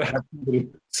 Have you ever had somebody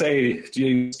say, "Do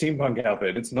you steampunk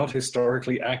outfit? It's not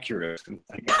historically accurate"?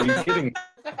 Like, are you kidding?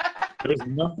 There's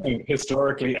nothing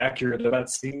historically accurate about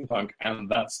steampunk, and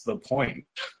that's the point.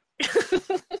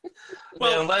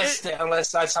 Well,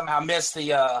 unless I somehow missed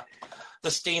the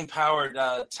steam-powered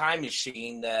time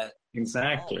machine that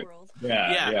exactly.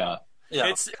 Yeah.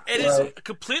 It is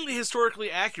completely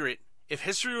historically accurate. If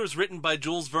history was written by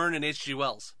Jules Verne and H.G.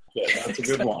 Wells. Yeah, that's a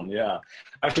good one, yeah.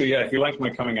 Actually, yeah, if you like my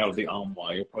coming out of the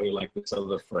armoire, you'll probably like this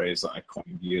other phrase that I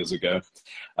coined years ago.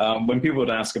 When people would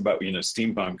ask about, you know,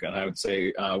 steampunk, and I would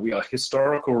say, we are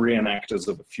historical reenactors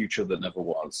of a future that never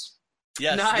was.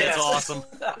 Yes, nice. That's awesome.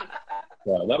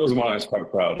 Yeah, that was one I was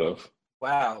quite proud of.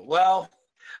 Wow. Well,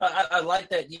 I like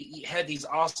that you had these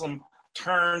awesome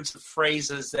turns,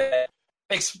 phrases that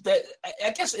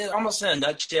I guess, almost in a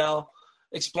nutshell,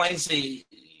 explains the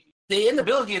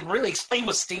inability to really explain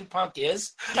what steampunk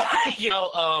is. You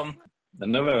know,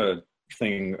 another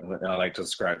thing that I like to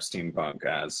describe steampunk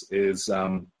as is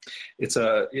it's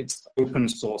open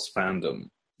source fandom.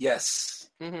 Yes.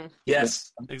 Mm-hmm.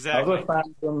 Yes. Exactly. Other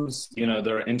fandoms, you know,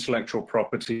 there are intellectual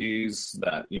properties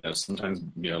that, you know, sometimes,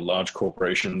 you know, large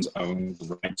corporations own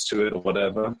the rights to it or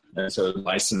whatever. And so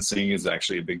licensing is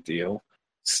actually a big deal.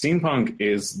 Steampunk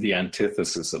is the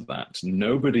antithesis of that.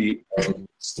 Nobody owns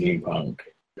steampunk.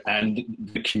 And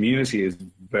the community is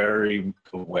very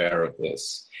aware of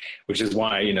this, which is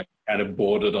why, you know, kind of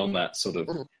bordered on that sort of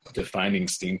defining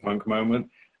steampunk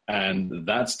moment. And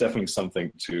that's definitely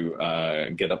something to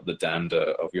get up the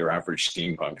dander of your average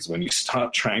steampunk, is when you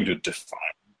start trying to define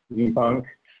steampunk.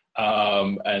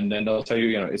 And then they'll tell you,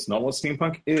 you know, it's not what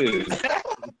steampunk is,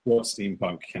 it's what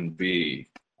steampunk can be.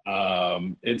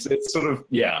 It's sort of,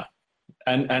 yeah.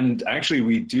 And actually,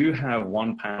 we do have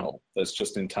one panel that's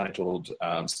just entitled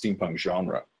Steampunk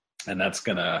Genre. And that's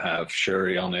going to have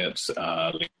Shuri on it,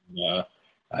 Lena,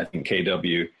 I think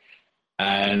KW.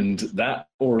 And that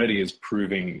already is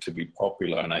proving to be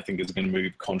popular, and I think it's going to be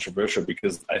controversial,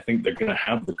 because I think they're going to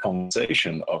have the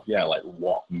conversation of, yeah, like,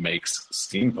 what makes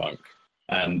steampunk?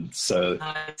 And so,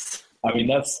 nice. I mean,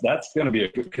 that's going to be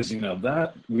a good, because, you know,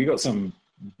 that we got some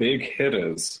big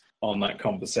hitters on that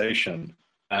conversation.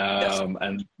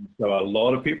 And so a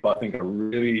lot of people, I think, are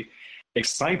really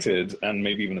excited and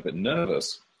maybe even a bit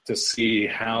nervous to see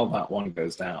how that one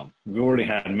goes down. We've already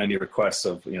had many requests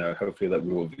of, you know, hopefully that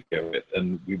we will video it.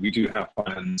 And we do have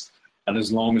plans. And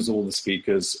as long as all the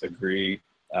speakers agree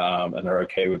and are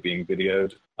okay with being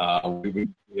videoed, we will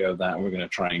video that, and we're going to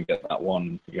try and get that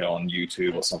one, you know, on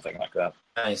YouTube or something like that.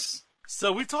 Nice.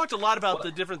 So we've talked a lot about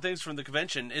the different things from the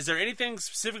convention. Is there anything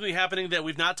specifically happening that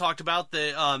we've not talked about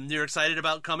that you're excited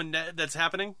about coming that's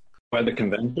happening? By the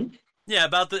convention? Yeah,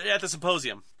 at the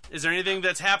symposium. Is there anything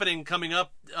that's happening coming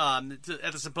up at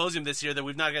the symposium this year that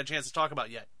we've not got a chance to talk about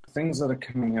yet? Things that are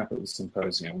coming up at the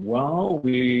symposium. Well,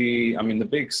 the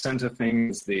big center thing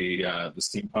is the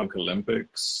Steampunk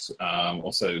Olympics,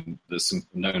 also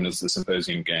known as the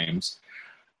Symposium Games.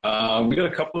 We got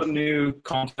a couple of new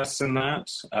contests in that.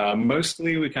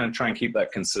 Mostly we kind of try and keep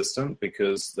that consistent,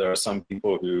 because there are some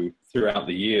people who throughout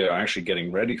the year are actually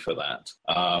getting ready for that.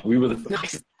 We were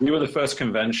the first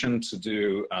convention to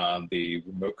do the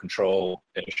remote control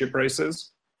airship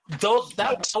races.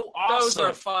 That was so awesome. Those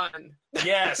are fun.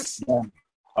 Yes.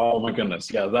 Oh my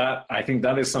goodness, yeah. I think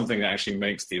that is something that actually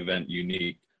makes the event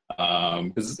unique.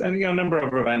 Because a number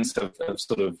of events have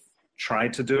sort of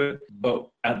tried to do it, but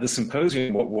at the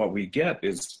symposium, what we get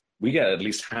is we get at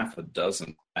least half a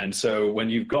dozen. And so when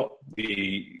you've got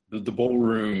the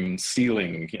ballroom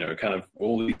ceiling, kind of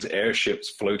all these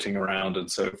airships floating around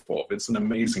and so forth, it's an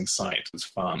amazing sight. It's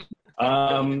fun.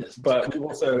 But we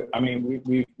also,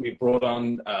 we brought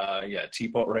on,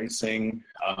 teapot racing.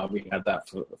 We had that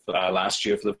for last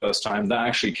year for the first time.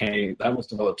 That was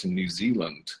developed in New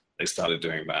Zealand. They started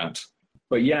doing that.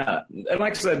 But yeah, and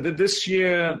like I said, this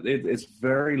year it's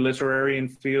very literary in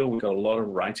feel. We've got a lot of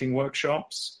writing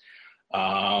workshops.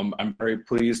 I'm very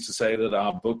pleased to say that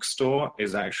our bookstore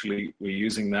we're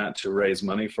using that to raise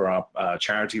money for our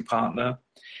charity partner.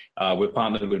 We're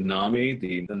partnered with NAMI,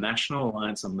 the National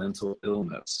Alliance on Mental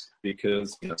Illness,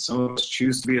 because some of us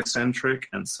choose to be eccentric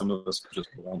and some of us are just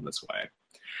born this way.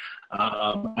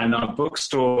 And our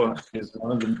bookstore is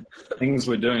one of the things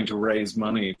we're doing to raise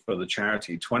money for the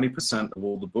charity. 20% of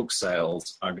all the book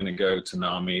sales are going to go to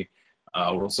NAMI.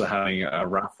 We're also having a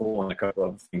raffle and a couple of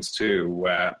other things too,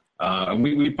 where and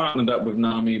we partnered up with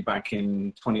NAMI back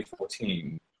in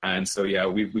 2014. And so,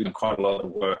 we've done quite a lot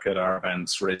of work at our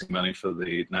events raising money for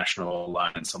the National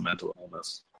Alliance on Mental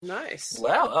Illness. Nice.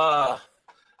 Well,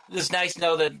 it's nice to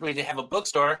know that we have a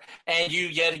bookstore, and you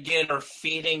yet again are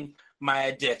feeding my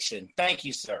addiction. Thank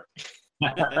you, sir.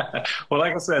 Well,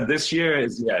 like I said, this year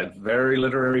is very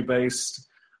literary based.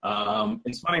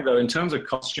 It's funny though, in terms of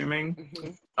costuming,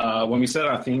 when we said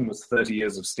our theme was 30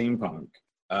 years of steampunk,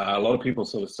 a lot of people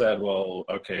sort of said, well,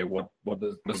 okay, what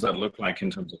does that look like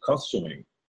in terms of costuming?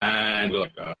 And we're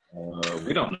like,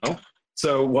 we don't know.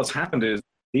 So what's happened is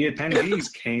the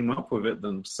attendees came up with it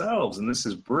themselves, and this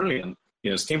is brilliant.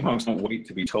 Steampunks don't wait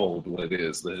to be told what it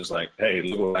is. They're just like, hey,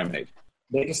 look what I made.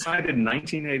 They decided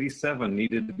 1987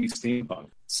 needed to be steampunk.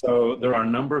 So there are a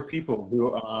number of people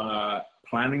who are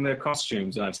planning their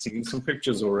costumes, and I've seen some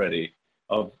pictures already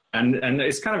of, and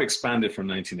it's kind of expanded from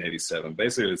 1987.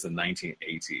 Basically, it's the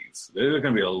 1980s. There are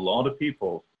going to be a lot of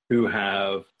people who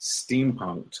have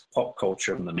steampunked pop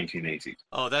culture from the 1980s.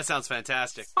 Oh, that sounds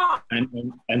fantastic.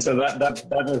 And so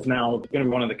that is now going to be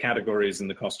one of the categories in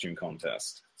the costume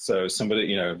contest. So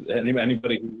somebody,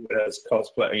 anybody who has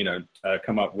cosplay,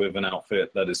 come up with an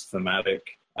outfit that is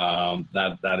thematic,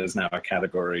 that is now a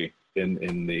category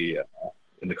in the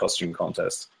costume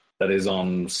contest. That is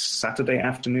on Saturday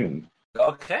afternoon.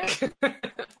 Okay.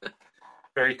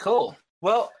 Very cool.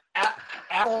 Well,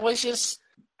 Aloysius,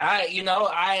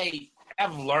 I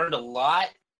have learned a lot,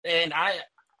 and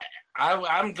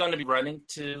I'm going to be running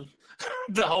to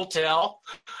the hotel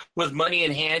with money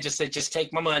in hand. Just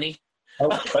take my money. Oh,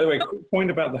 by the way, quick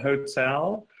point about the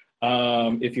hotel.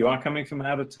 If you are coming from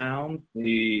out of town,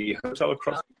 the hotel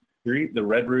across the street, the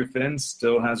Red Roof Inn,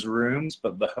 still has rooms,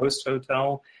 but the host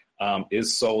hotel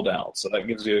is sold out. So that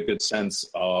gives you a good sense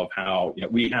of how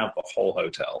we have the whole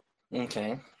hotel.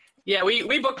 Okay. Yeah,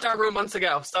 we booked our room months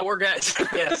ago, so we're good.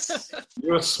 Yes.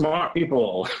 You're smart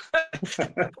people.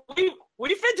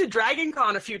 We've been to Dragon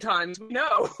Con a few times. We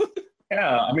know.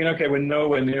 Yeah, okay, we're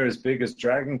nowhere near as big as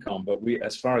Dragon Con, but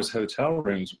as far as hotel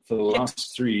rooms, for the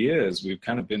last 3 years, we've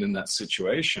kind of been in that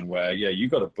situation where, you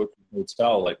got to book a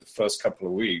hotel like the first couple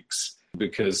of weeks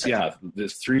because,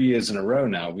 there's 3 years in a row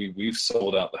now. We've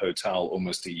sold out the hotel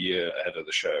almost a year ahead of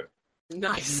the show.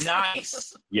 Nice.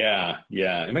 Yeah.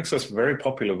 It makes us very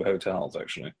popular with hotels,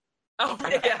 actually. Oh,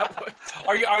 yeah.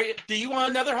 Are you? Do you want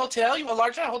another hotel? You want a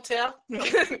larger hotel?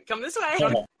 Come this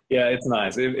way. Yeah, it's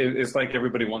nice. It's like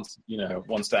everybody wants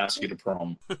to ask you to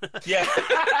prom. Yeah.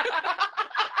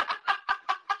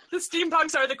 The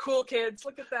steampunks are the cool kids.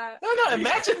 Look at that. No,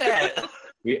 imagine that.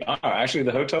 We are. Actually,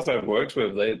 the hotels I've worked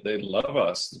with, they love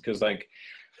us because,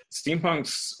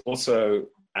 steampunks also,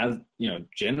 as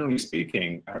generally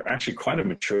speaking, are actually quite a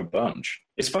mature bunch.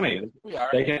 It's funny.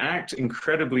 They can act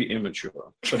incredibly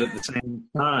immature, but at the same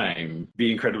time,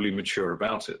 be incredibly mature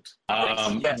about it.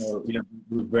 Yes.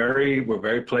 We're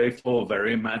very playful,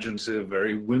 very imaginative,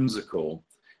 very whimsical,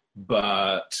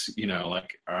 but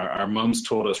our mums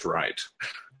taught us right.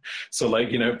 So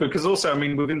because also,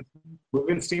 within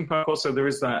steampunk also there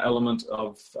is that element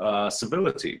of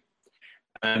civility,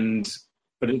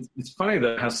 but it's funny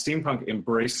that how steampunk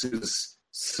embraces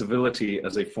civility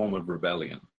as a form of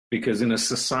rebellion. Because in a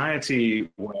society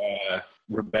where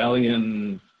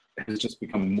rebellion has just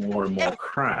become more and more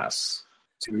crass,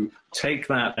 to take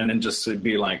that and then just to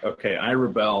be like, okay, I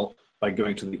rebel by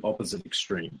going to the opposite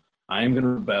extreme. I am going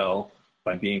to rebel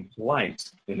by being polite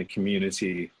in a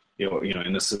community,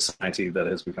 in a society that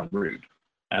has become rude.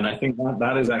 And I think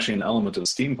that is actually an element of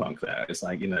steampunk there. It's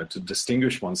to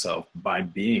distinguish oneself by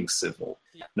being civil.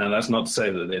 Now, that's not to say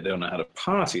that they don't know how to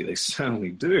party. They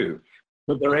certainly do.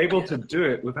 But they're able to do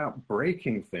it without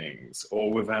breaking things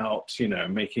or without,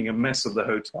 making a mess of the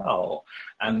hotel.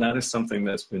 And that is something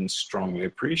that's been strongly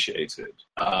appreciated.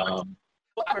 Well,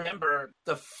 I remember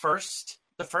the first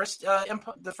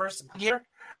year,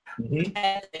 we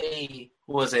had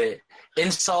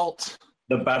insult?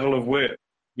 The Battle of Wit.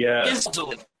 Yeah.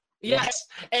 Insult. Yes,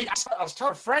 and I was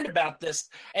telling a friend about this,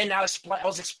 and I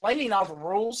was explaining all the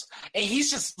rules, and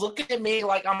he's just looking at me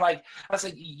like I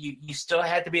said, you still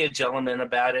had to be a gentleman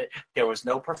about it. There was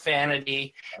no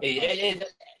profanity, and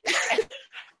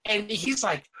he's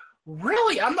like,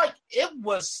 really? I'm like, it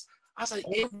was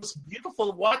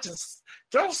beautiful to watch.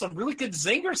 There were some really good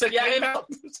zingers that came out.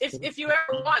 If you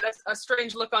ever want a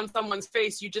strange look on someone's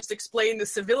face, you just explain the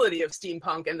civility of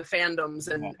steampunk and the fandoms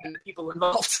and the people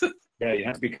involved. Yeah, you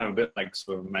have to be kind of a bit like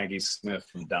sort of Maggie Smith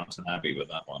from Downton Abbey with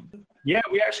that one. Yeah,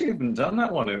 we actually haven't done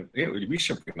that one. We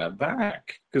should bring that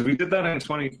back because we did that in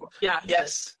 2012. Yeah.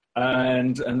 Yes.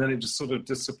 And then it just sort of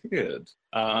disappeared.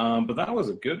 But that was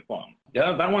a good one.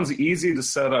 Yeah, that one's easy to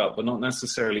set up, but not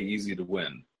necessarily easy to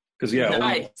win. Because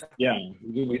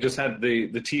we just had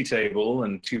the tea table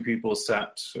and two people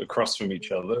sat across from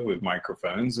each other with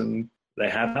microphones and they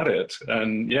had at it.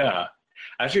 And yeah,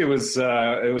 actually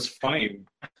it was funny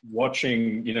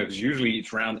watching, because usually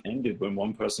each round ended when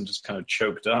one person just kind of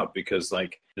choked up because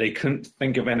they couldn't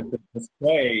think of anything to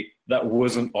say that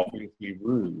wasn't obviously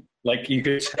rude. Like you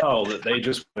could tell that they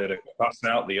just wanted to cuss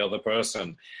out the other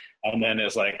person, and then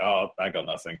it's like, oh, I got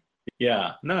nothing.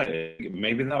 Yeah, no,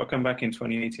 maybe that will come back in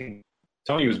 2018.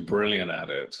 Tony was brilliant at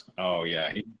it. Oh,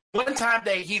 yeah. One time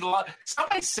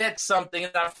somebody said something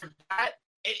and I forgot.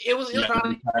 It was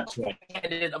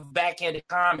a backhanded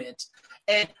comment.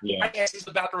 And I guess he's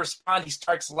about to respond. He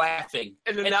starts laughing.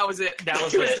 And then that was it. That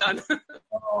was it. Done.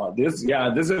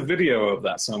 There's a video of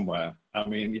that somewhere. I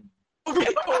mean,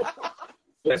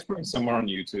 let's put it somewhere on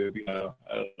YouTube. I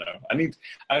don't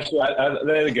know.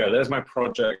 There you go. There's my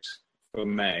project for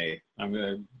May. I'm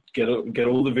going to get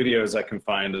all the videos I can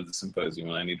find of the symposium,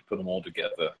 and I need to put them all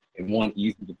together in one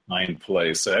easy-to-find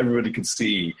place so everybody can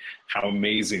see how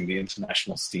amazing the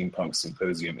International Steampunk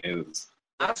Symposium is.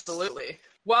 Absolutely.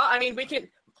 Well, I mean,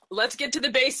 let's get to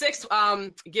the basics.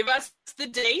 Give us the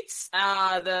dates,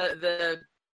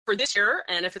 for this year,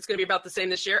 and if it's going to be about the same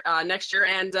this year, next year,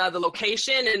 and the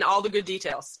location and all the good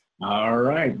details. All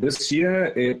right. This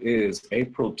year it is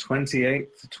April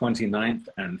 28th, 29th,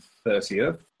 and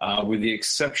 30th. With the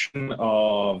exception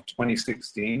of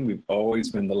 2016, we've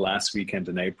always been the last weekend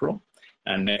in April.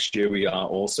 And next year we are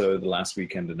also the last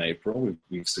weekend in April.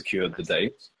 We've secured the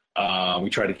date. We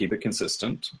try to keep it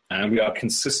consistent. And we are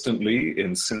consistently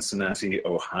in Cincinnati,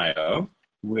 Ohio,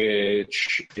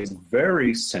 which is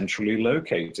very centrally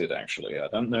located, actually. I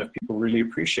don't know if people really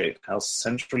appreciate how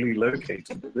centrally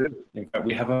located it is. In fact,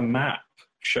 we have a map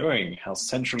showing how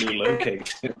centrally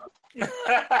located.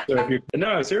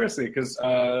 No, seriously, because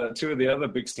two of the other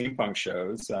big steampunk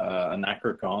shows,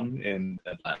 Anachrocon in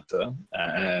Atlanta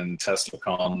and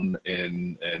TeslaCon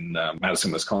in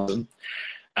Madison, Wisconsin.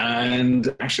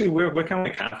 And actually, we're kind of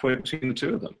like halfway between the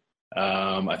two of them.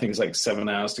 I think it's like 7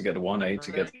 hours to get to 1-8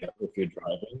 to get together if you're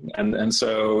driving. And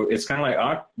so it's kind of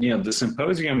like, the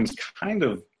symposium is kind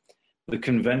of the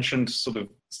convention to sort of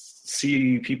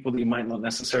see people that you might not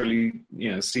necessarily,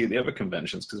 see at the other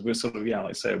conventions, because we're sort of, like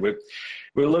I said, we're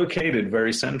located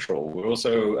very central. We're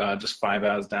also just 5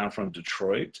 hours down from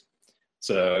Detroit.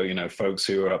 So, folks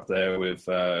who are up there with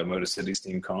Motor City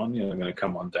SteamCon, are going to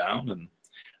come on down. And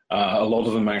a lot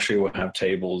of them actually will have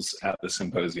tables at the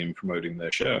symposium promoting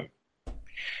their show.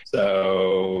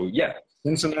 So, yeah,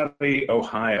 Cincinnati,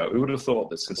 Ohio. Who would have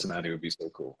thought that Cincinnati would be so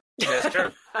cool? That's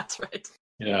true. That's right.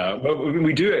 Yeah, but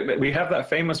we do it. We have that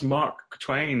famous Mark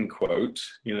Twain quote.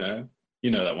 You know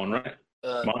that one, right?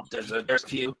 There's a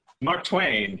few. Mark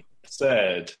Twain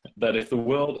said that if the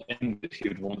world ended, he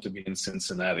would want to be in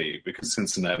Cincinnati because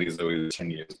Cincinnati is always 10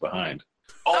 years behind.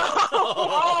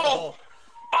 Oh!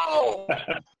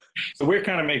 So we're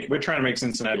trying to make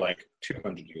Cincinnati like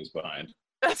 200 years behind.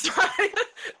 That's right.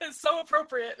 It's so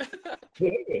appropriate.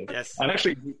 Yes. And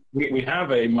actually, we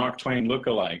have a Mark Twain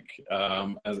lookalike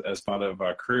as part of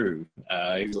our crew.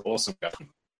 He's an awesome guy.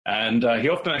 And he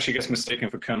often actually gets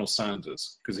mistaken for Colonel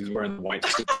Sanders because he's wearing the white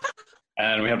suit.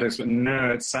 And we have to explain,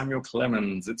 no, it's Samuel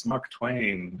Clemens. It's Mark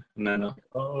Twain. And then,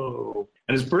 oh.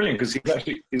 And it's brilliant because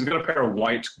he's got a pair of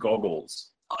white goggles.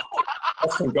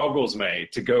 Custom goggles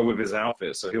made to go with his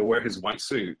outfit. So he'll wear his white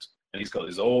suit. And he's got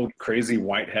his old crazy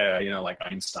white hair, like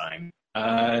Einstein.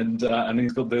 And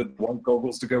he's got the white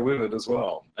goggles to go with it as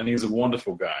well. And he's a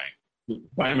wonderful guy.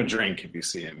 Buy him a drink if you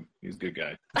see him. He's a good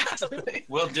guy. Absolutely.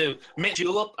 Will do. Mint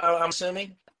julep, I'm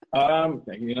assuming? I'm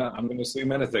going to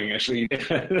assume anything, actually.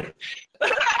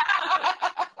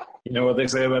 You know what they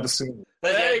say about assuming.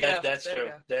 That's true.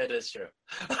 That is true.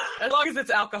 As long as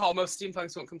it's alcohol, most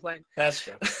steampunks won't complain. That's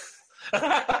true.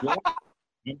 Yeah.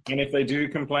 And if they do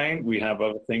complain, we have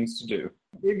other things to do.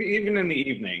 Even in the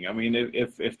evening. I mean,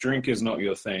 if drink is not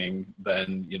your thing,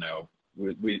 then,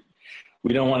 we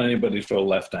don't want anybody to feel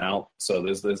left out. So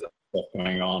there's stuff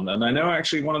going on. And I know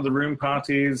actually one of the room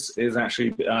parties is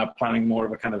actually planning more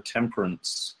of a kind of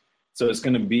temperance. So it's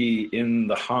going to be in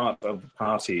the heart of the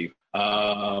party.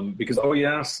 Because,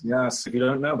 if you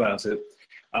don't know about it,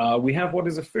 we have what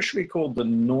is officially called the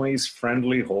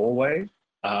noise-friendly hallway.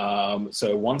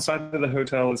 So one side of the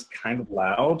hotel is kind of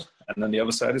loud, and then the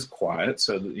other side is quiet.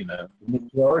 So that, the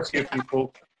majority of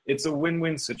people, it's a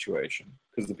win-win situation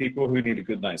because the people who need a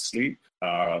good night's sleep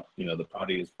are, the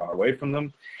party is far away from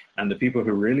them, and the people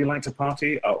who really like to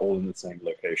party are all in the same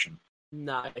location.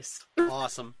 Nice.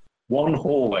 Awesome. One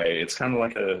hallway. It's kind of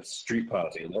like a street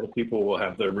party. A lot of people will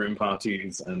have their room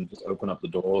parties and just open up the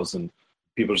doors, and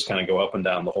people just kind of go up and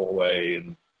down the hallway.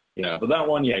 And but that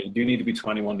one, you do need to be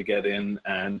 21 to get in,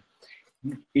 and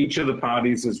each of the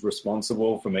parties is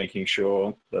responsible for making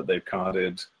sure that they've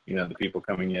carded, the people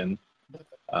coming in.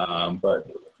 But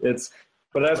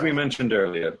as we mentioned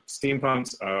earlier,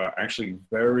 steampunks are actually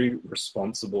very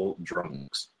responsible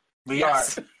drunks. We are.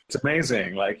 It's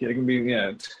amazing. Like, it can be,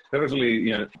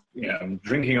 totally,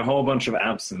 drinking a whole bunch of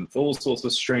absinthe, all sorts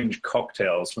of strange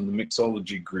cocktails from the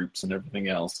mixology groups and everything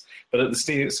else, but at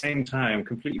the same time,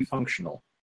 completely functional.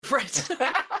 Right.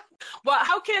 Well,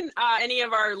 how can any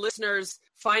of our listeners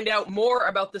find out more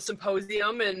about the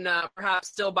symposium and perhaps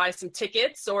still buy some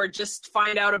tickets or just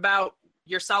find out about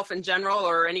yourself in general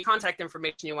or any contact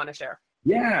information you want to share?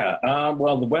 Yeah.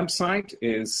 Well, the website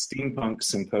is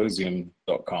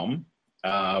steampunksymposium.com.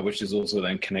 Which is also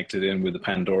then connected in with the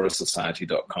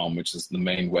PandoraSociety.com, which is the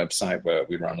main website where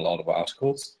we run a lot of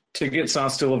articles. Tickets are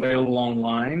still available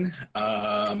online.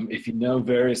 If you know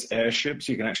various airships,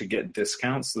 you can actually get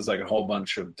discounts. There's like a whole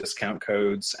bunch of discount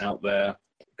codes out there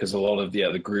because a lot of the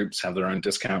other groups have their own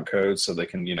discount codes, so they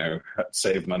can,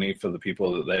 save money for the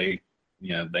people that they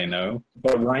know.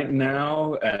 But right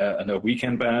now, a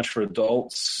weekend badge for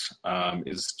adults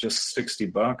is just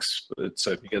 $60.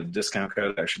 So if you get the discount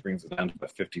code, it actually brings it down to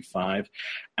about $55.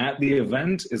 At the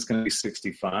event, it's going to be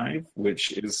 $65,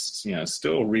 which is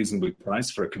still reasonably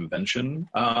priced for a convention.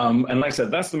 And like I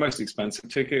said, that's the most expensive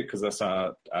ticket because that's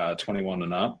our 21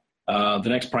 and up. The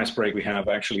next price break we have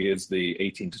actually is the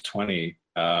 18 to 20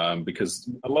 because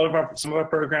some of our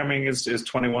programming is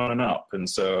 21 and up, and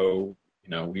so.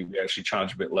 We actually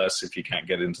charge a bit less if you can't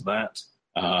get into that.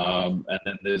 And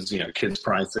then there's, kids'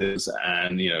 prices.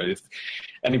 And, if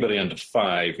anybody under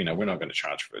 5, we're not going to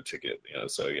charge for a ticket,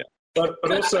 so yeah. But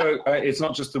also, it's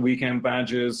not just the weekend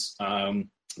badges.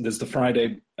 There's the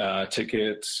Friday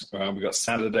ticket. We've got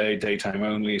Saturday daytime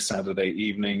only, Saturday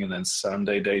evening, and then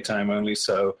Sunday daytime only.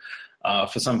 So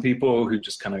for some people who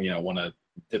just kind of, want to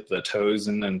dip their toes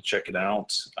in and check it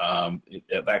out,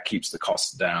 that keeps the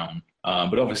costs down.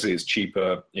 But obviously it's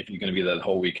cheaper if you're going to be there the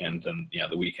whole weekend, and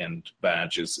the weekend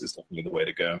badge is definitely the way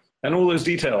to go. And all those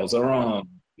details are on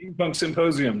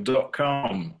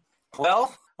steampunksymposium.com.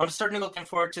 Well, I'm certainly looking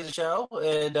forward to the show,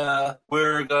 and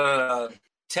we're going to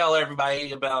tell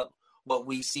everybody about what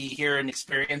we see here and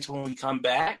experience when we come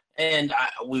back. And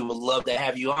we would love to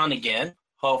have you on again.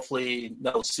 Hopefully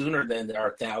no sooner than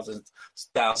our thousandth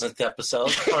episode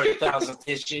or 1,000th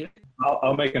issue.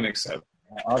 I'll make an exception.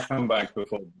 I'll come back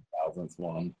before the 1,000th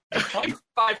one.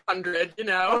 500,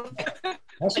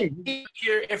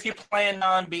 If you plan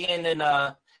on being in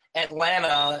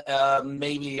Atlanta,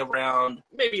 maybe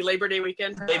Labor Day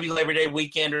weekend. Maybe Labor Day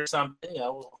weekend or something.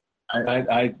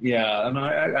 I've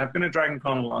been at Dragon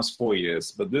Con the last 4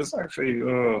 years, but this actually,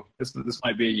 this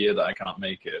might be a year that I can't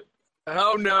make it.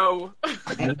 Oh no!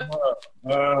 Thanks.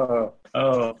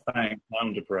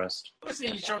 I'm depressed. But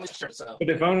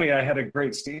if only I had a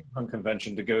great steampunk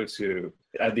convention to go to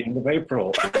at the end of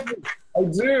April. I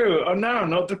do. Oh no,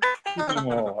 not depressed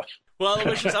anymore. Well,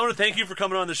 Aloysius, I want to thank you for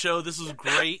coming on the show. This was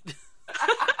great.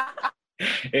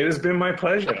 It has been my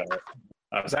pleasure.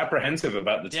 I was apprehensive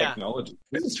about the technology.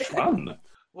 This is fun.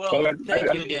 Well,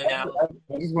 thank you again, Al.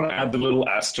 I just want to add the little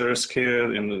asterisk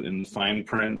here in the fine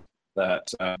print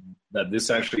that this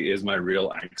actually is my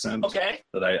real accent. Okay.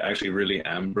 That I actually really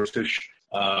am British.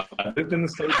 I've lived in the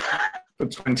States for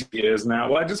 20 years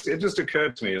now. Well, it just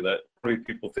occurred to me that probably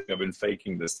people think I've been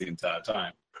faking this the entire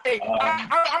time. Hey,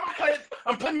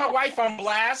 I'm putting my wife on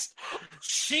blast.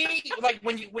 She, like,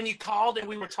 when you called and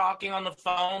we were talking on the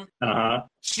phone,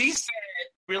 she said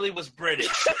really was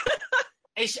British.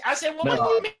 And I said, well,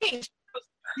 what do you mean?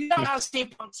 You know how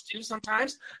steampunks do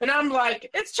sometimes? And I'm like,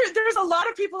 it's true. There's a lot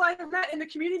of people I have met in the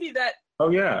community that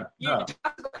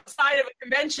outside of a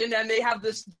convention and they have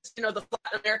this, the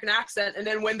flat American accent, and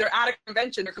then when they're at a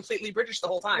convention, they're completely British the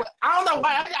whole time. Well, I don't know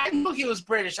why. I knew he was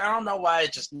British. I don't know why I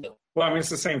just knew. Well, I mean, it's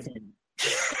the same thing.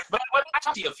 but I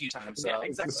talked to you a few times. So. Yeah,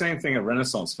 exactly. It's the same thing at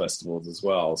Renaissance festivals as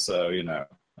well. So,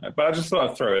 but I just thought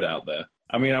I'd throw it out there.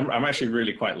 I mean, I'm actually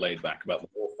really quite laid back about the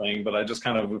whole thing, but I just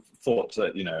kind of thought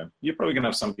that, you're probably going to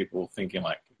have some people thinking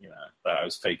like, that I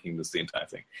was faking this the entire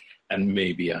thing. And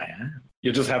maybe I am.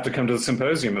 You just have to come to the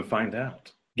symposium and find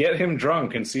out. Get him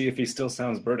drunk and see if he still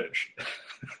sounds British.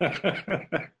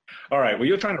 All right. Well,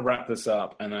 you're trying to wrap this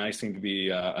up, and I seem to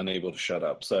be unable to shut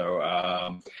up. So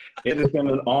it has been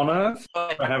an honor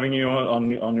for having you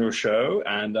on your show,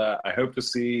 and I hope to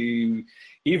see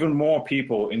even more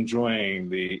people enjoying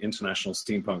the International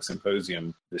Steampunk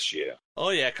Symposium this year. Oh,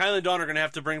 yeah. Kylie and Dawn are going to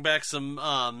have to bring back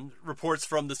some reports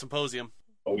from the symposium.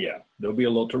 Oh, yeah. There'll be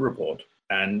a lot to report,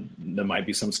 and there might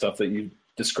be some stuff that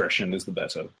discretion is the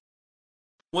better.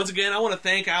 Once again, I want to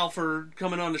thank Al for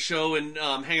coming on the show and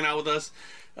hanging out with us.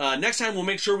 Next time, we'll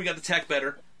make sure we got the tech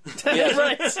better. Yeah,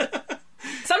 right.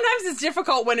 Sometimes it's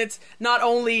difficult when it's not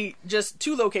only just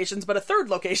 2 locations, but a third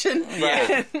location.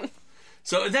 Right.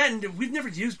 So then, we've never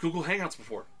used Google Hangouts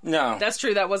before. No. That's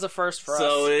true. That was a first for us.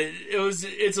 So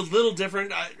it's a little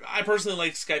different. I personally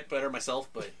like Skype better myself,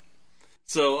 but...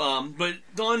 So, but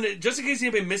Dawn, just in case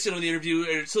anybody missed it on the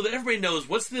interview, so that everybody knows,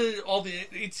 what's all the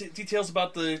details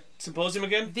about the symposium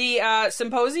again? The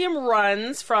symposium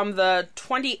runs from the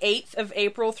 28th of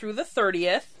April through the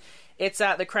 30th. It's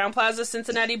at the Crowne Plaza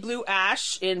Cincinnati Blue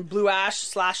Ash in Blue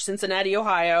Ash/Cincinnati,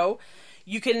 Ohio.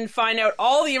 You can find out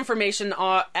all the information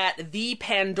at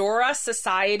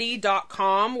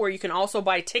thepandorasociety.com, where you can also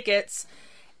buy tickets.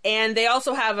 And they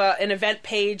also have an event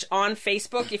page on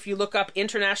Facebook. If you look up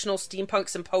International Steampunk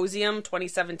Symposium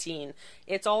 2017,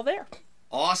 it's all there.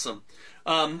 Awesome.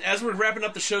 As we're wrapping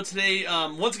up the show today,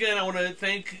 once again, I want to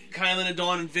thank Kylan and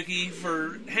Dawn and Vicky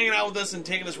for hanging out with us and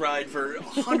taking this ride for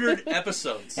 100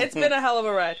 episodes. It's been a hell of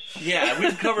a ride. Yeah,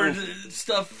 we've covered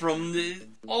stuff from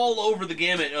all over the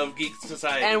gamut of Geek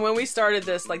Society. And when we started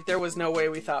this, there was no way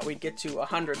we thought we'd get to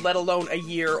 100, let alone a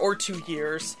year or 2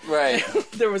 years. Right.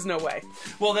 There was no way.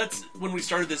 Well, that's when we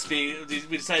started this. We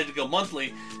decided to go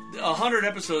monthly. 100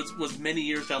 episodes was many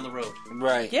years down the road.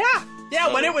 Right. Yeah,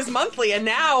 so, when it was monthly, and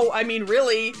now, I mean,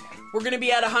 really, we're going to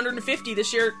be at 150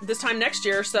 this time next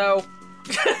year, so...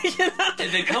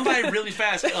 They come by really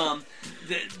fast.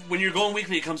 When you're going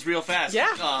weekly, it comes real fast. Yeah.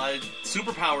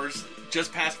 Superpowers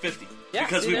just passed 50. Yeah,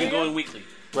 because we've been going weekly.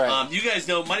 Right. You guys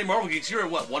know Mighty Marvel Geeks, you're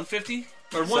at what, 150?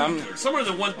 Or somewhere in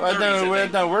the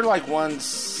 130s. No, we're like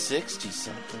 160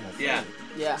 something. Yeah.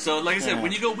 Yeah. So, like I said,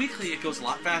 when you go weekly, it goes a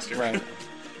lot faster. Right.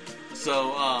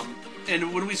 So,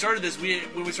 and when we started this, we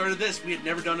had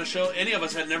never done a show. Any of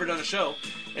us had never done a show,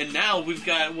 and now we've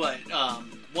got what?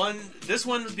 This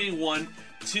one being 1,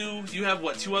 2. You have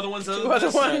what? 2 other ones? 2 other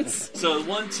ones. So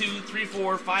 1, 2, 3,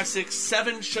 4, 5, 6,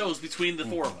 7 shows between the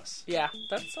 4 of us. Yeah,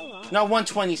 that's a lot. No,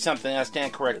 120 something. I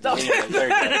stand corrected. Anyway, there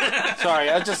you go. Sorry,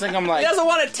 I just think I'm like. He doesn't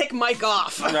want to tick Mike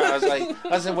off. No, I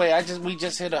was like, wait, we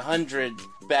just hit 100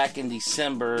 back in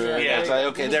December. Yeah. I was like,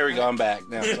 okay, there we go. I'm back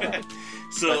now. Sorry.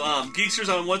 So, Geeksters,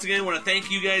 once again, want to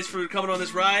thank you guys for coming on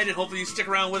this ride, and hopefully you stick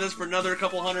around with us for another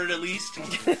couple hundred at least. And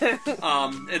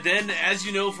then, as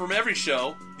you know from every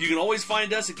show, you can always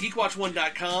find us at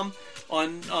geekwatch1.com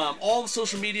on all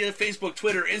social media, Facebook,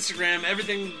 Twitter, Instagram,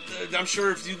 everything. I'm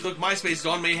sure if you look MySpace,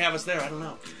 Dawn may have us there. I don't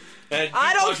know.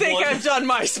 I don't think I've done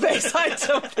MySpace. I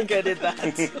don't think I did that.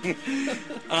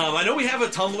 I know we have a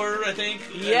Tumblr, I think.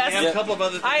 Yes. We have a couple of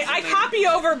other things. I copy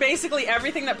over basically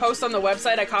everything that posts on the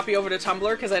website. I copy over to Tumblr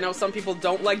because I know some people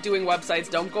don't like doing websites,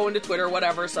 don't go into Twitter,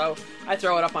 whatever, so I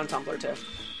throw it up on Tumblr too.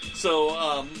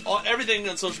 So, everything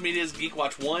on social media is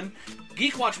GeekWatch1.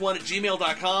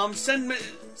 GeekWatch1@gmail.com.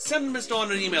 Send Miss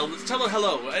Dawn an email. Tell her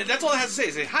hello. That's all I have to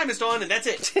say. Say, hi, Miss Dawn, and that's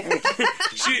it.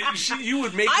 You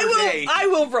would make her day. I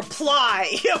will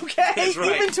reply, okay? That's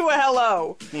right. Even to a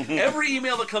hello. Every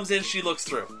email that comes in, she looks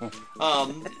through.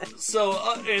 And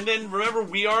then remember,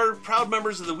 we are proud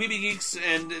members of the Weeby Geeks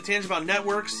and Tangibound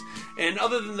Networks. And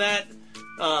other than that,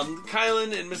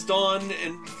 Kylan and Miss Dawn,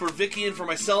 and for Vicky and for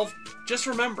myself, just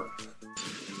remember.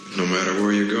 No matter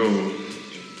where you go,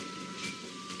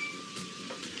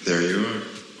 there you are.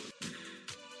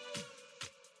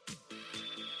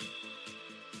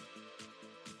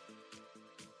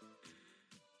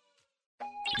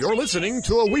 You're listening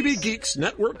to a Weeby Geeks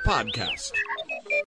Network podcast.